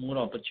lot of more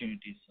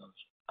opportunities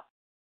also.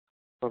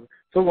 Okay.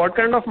 So what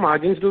kind of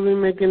margins do we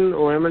make in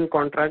O&M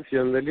contracts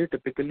generally,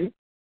 typically?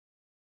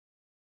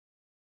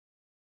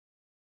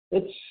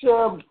 It's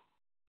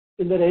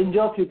in the range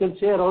of, you can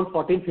say, around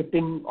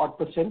 14-15 odd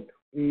 %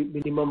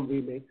 minimum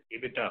we make.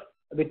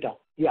 EBITDA,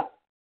 yeah.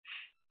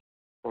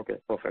 Okay,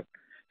 perfect.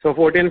 So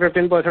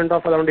 14-15%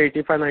 of around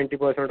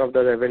 85-90% of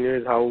the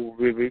revenue is how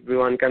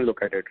one can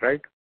look at it,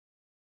 right?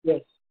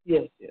 Yes,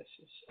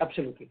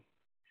 absolutely.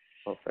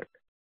 Perfect.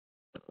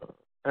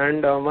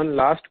 And one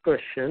last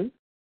question.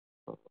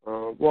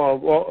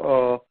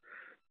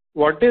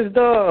 What is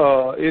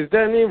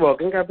there any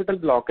working capital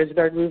blockage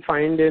that we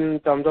find in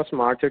terms of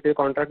smart city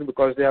contracts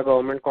because they are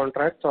government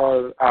contracts,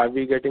 or are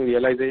we getting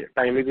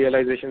timely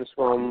realizations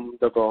from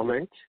the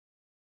government?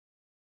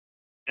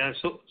 Yeah,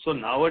 so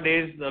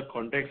nowadays the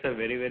contracts are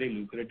very, very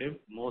lucrative.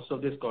 Most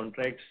of these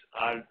contracts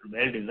are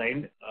well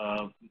designed,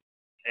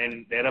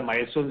 and there are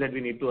milestones that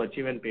we need to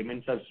achieve, and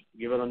payments are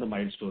given on the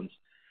milestones.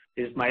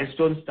 These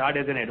milestones start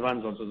as an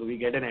advance also. So we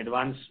get an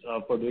advance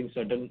for doing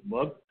certain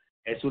work.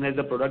 As soon as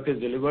the product is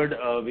delivered,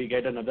 we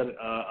get another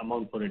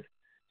amount for it.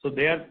 So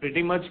they are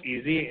pretty much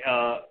easy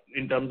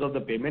in terms of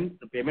the payment.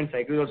 The payment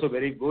cycle is also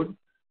very good.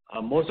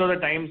 Most of the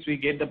times we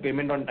get the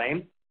payment on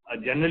time.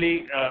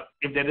 Generally,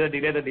 if there is a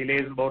delay, the delay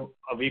is about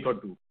a week or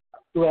two.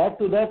 To add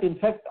to that, in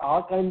fact,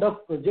 our kind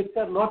of projects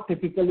are not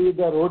typically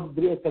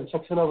the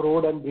construction of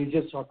road and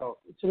bridges sort of.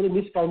 It's a very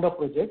niche kind of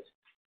projects.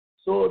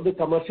 So the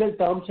commercial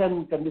terms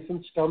and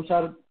conditions terms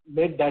are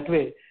made that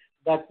way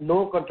that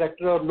no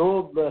contractor or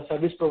no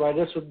service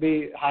provider should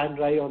be high and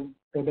dry on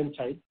payment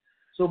side.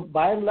 So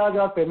by and large,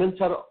 our payments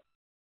are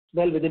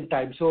well within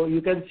time. So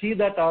you can see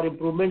that our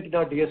improvement in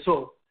our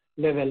DSO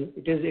level,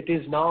 it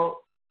is now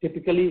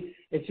typically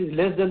it is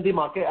less than the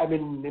market,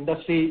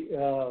 industry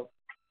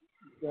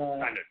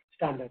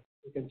standard,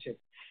 you can say.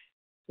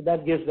 So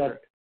that gives that.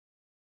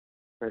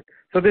 Right.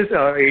 So this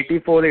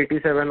 84,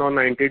 87 or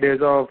 90 days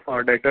of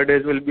debtor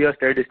days will be a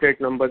steady state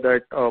number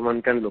that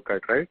one can look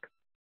at, right?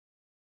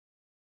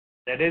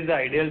 That is the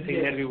ideal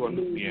thing that we want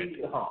to be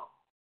at.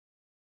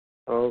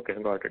 Okay,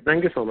 got it.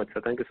 Thank you so much,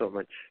 sir. Thank you so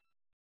much.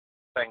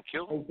 Thank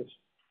you. Thank you.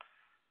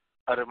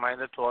 A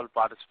reminder to all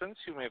participants,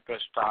 you may press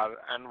star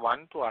and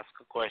 1 to ask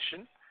a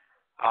question.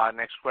 Our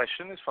next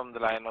question is from the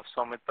line of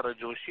Soumitra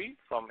Joshi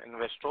from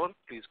Investor.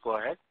 Please go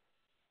ahead.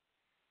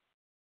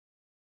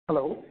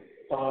 Hello.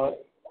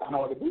 Am I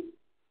audible?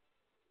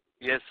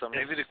 Yes, sir.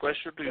 May we request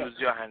you to use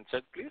your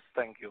handset, please?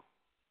 Thank you.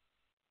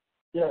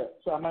 Yeah.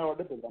 So am I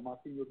audible? I'm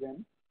asking you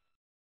again.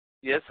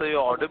 Yes, sir, you're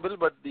audible,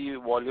 but the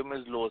volume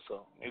is low, sir.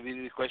 May we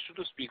request you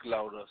to speak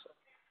louder, sir?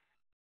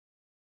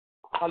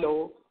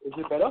 Hello. Is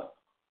it better?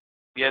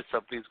 Yes, sir.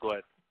 Please go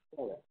ahead.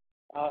 All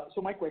right.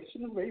 So my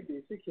question is very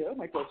basic here.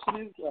 My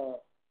question is,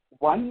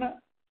 one,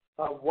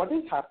 what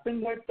has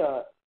happened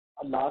that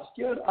last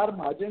year our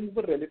margins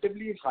were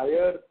relatively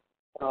higher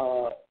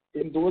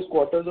in those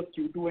quarters of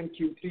Q2 and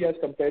Q3 as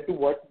compared to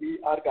what we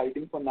are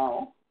guiding for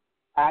now.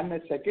 And my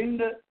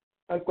second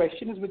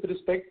question is with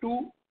respect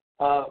to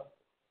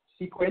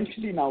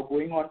sequentially now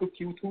going on to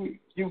Q2,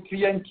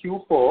 Q3 and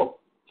Q4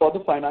 for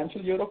the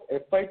financial year of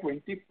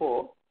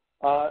FY24.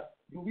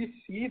 Do we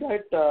see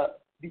that the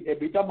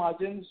EBITDA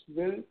margins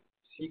will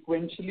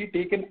sequentially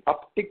take an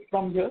uptick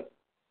from here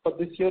for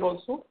this year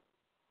also?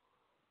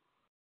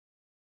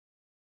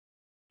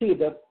 See,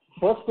 the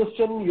first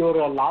question,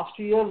 your last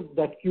year,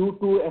 that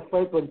Q2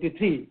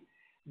 FY23,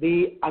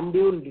 the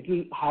undue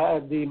little higher,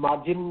 the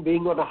margin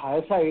being on a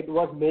higher side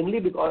was mainly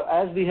because,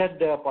 as we had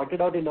pointed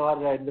out in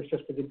our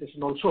investors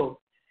presentation also,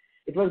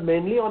 it was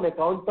mainly on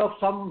account of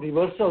some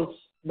reversals,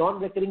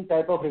 non-recurring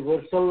type of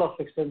reversal of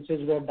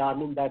expenses were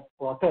done in that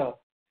quarter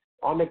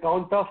on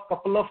account of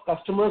couple of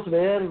customers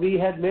where we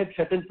had made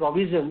certain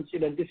provisions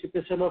in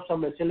anticipation of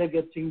some SLA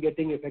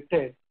getting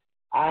affected,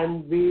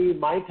 and we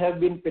might have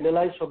been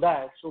penalized for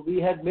that. So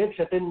we had made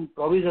certain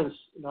provisions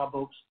in our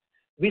books,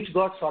 which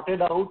got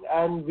sorted out,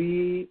 and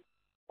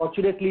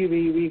fortunately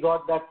we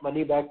got that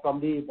money back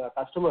from the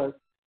customers,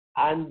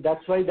 and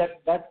that's why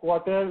that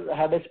quarter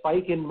had a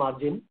spike in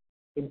margin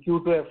in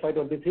Q2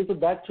 FY23. So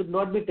that should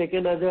not be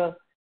taken as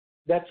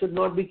that should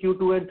not be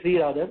Q2 and 3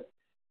 rather,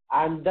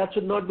 and that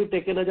should not be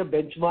taken as a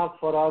benchmark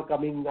for our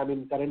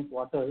current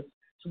quarters.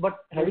 So,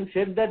 but having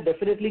said that,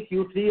 definitely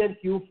Q3 and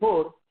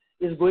Q4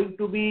 is going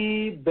to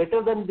be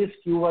better than this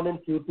Q1 and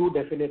Q2,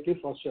 definitely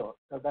for sure.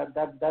 So that's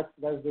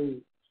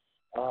the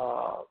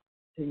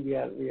thing we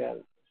are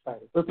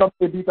aspiring. So from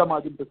EBITDA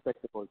margin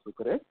perspective also,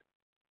 correct?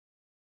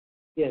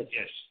 Yes.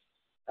 Yes.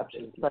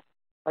 Absolutely.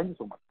 Thank you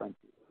so much. Thank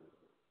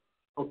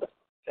you. Okay.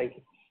 Thank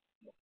you.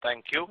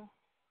 Thank you.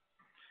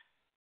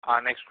 Our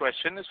next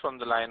question is from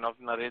the line of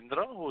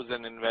Narendra, who is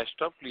an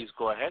investor. Please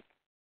go ahead.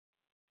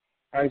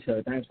 Hi,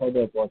 sir. Thanks for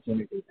the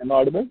opportunity. Am I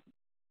audible?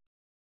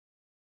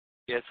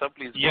 Yes, sir.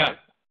 Please go ahead.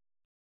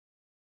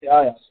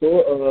 Yeah.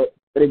 So,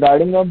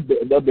 regarding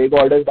the big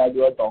orders that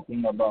you are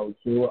talking about,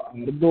 so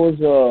are those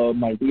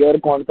multi-year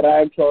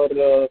contracts or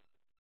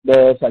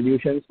the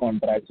solutions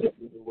contracts? If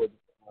you would,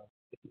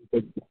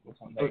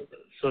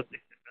 So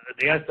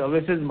they are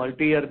services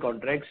multi-year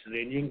contracts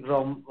ranging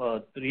from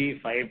 3,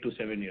 5 to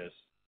 7 years.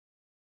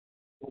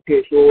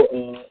 Okay,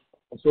 so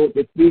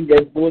if we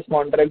get those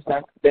contracts,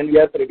 then we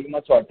are pretty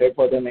much sorted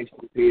for the next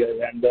 2-3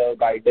 years, and the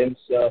guidance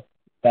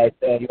that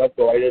you have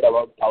provided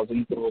about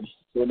 1,000 crores,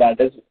 so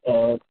that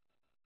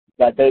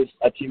is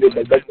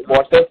achievable. But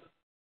what if?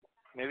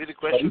 May we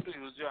request you to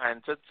use your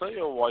handset, sir?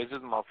 Your voice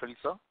is muffled,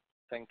 sir.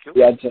 Thank you.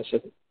 Yeah,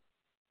 sure.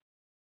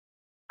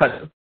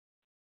 Hello.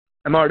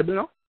 Am I audible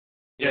now?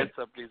 Yes,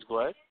 sir. Please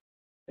go ahead.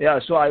 Yeah,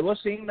 so I was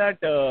saying that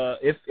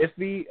if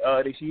we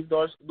receive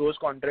those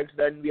contracts,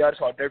 then we are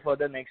sorted for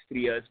the next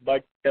 3 years.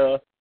 But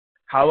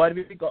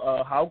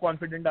how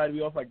confident are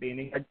we of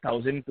attaining at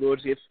 1,000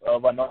 crores if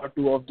 1 or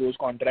 2 of those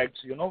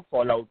contracts,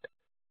 fall out?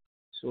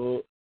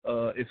 So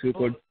if you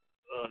could.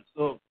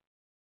 So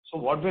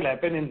what will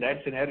happen in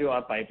that scenario?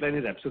 Our pipeline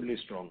is absolutely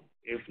strong.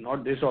 If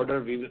not this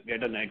order, we will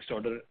get a next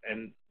order,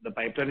 and the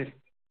pipeline is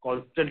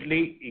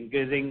constantly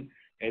increasing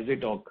as we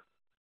talk.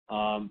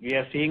 We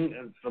are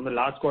seeing from the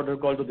last quarter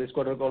call to this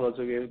quarter call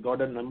also, we have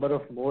got a number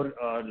of more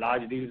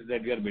large deals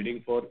that we are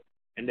bidding for,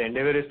 and the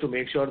endeavor is to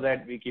make sure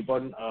that we keep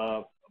on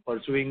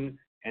pursuing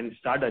and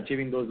start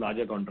achieving those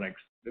larger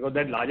contracts, because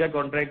that larger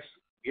contracts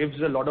gives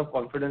a lot of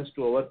confidence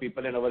to our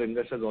people and our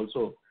investors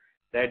also,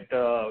 that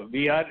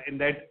we are in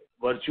that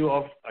virtue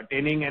of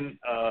attaining and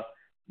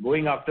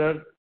going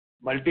after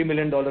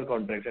multi-million-dollar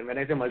contracts. And when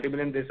I say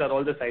multi-million, these are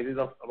all the sizes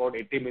of about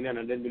 80 million,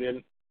 100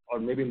 million, or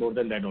maybe more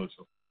than that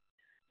also.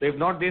 So if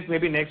not this,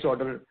 maybe next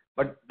order.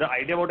 But the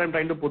idea what I'm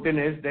trying to put in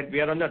is that we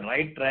are on the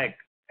right track,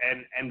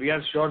 and we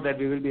are sure that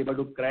we will be able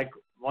to crack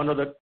one or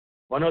the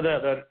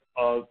other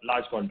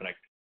large contract.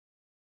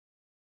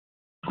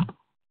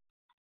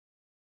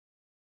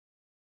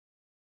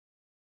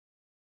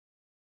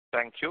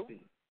 Thank you.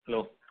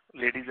 Hello.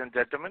 Ladies and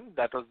gentlemen,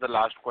 that was the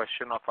last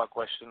question of our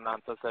question and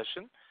answer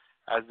session.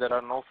 As there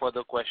are no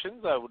further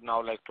questions, I would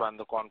now like to hand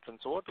the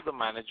conference over to the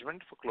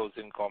management for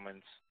closing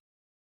comments.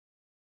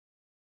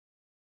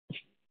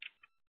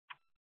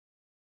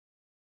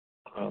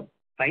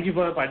 Thank you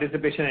for your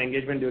participation and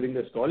engagement during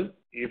this call.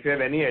 If you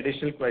have any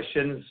additional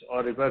questions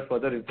or require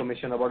further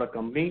information about our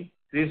company,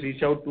 please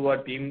reach out to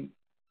our team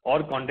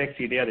or contact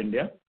CDR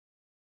India.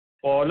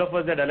 For all of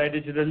us at Allied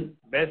Digital,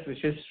 best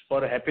wishes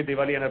for a happy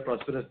Diwali and a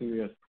prosperous New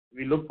Year.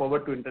 We look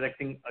forward to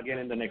interacting again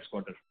in the next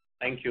quarter.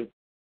 Thank you.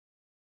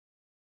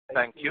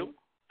 Thank you.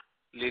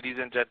 Ladies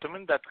and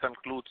gentlemen, that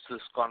concludes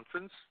this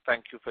conference.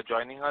 Thank you for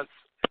joining us.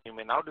 You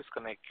may now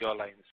disconnect your lines.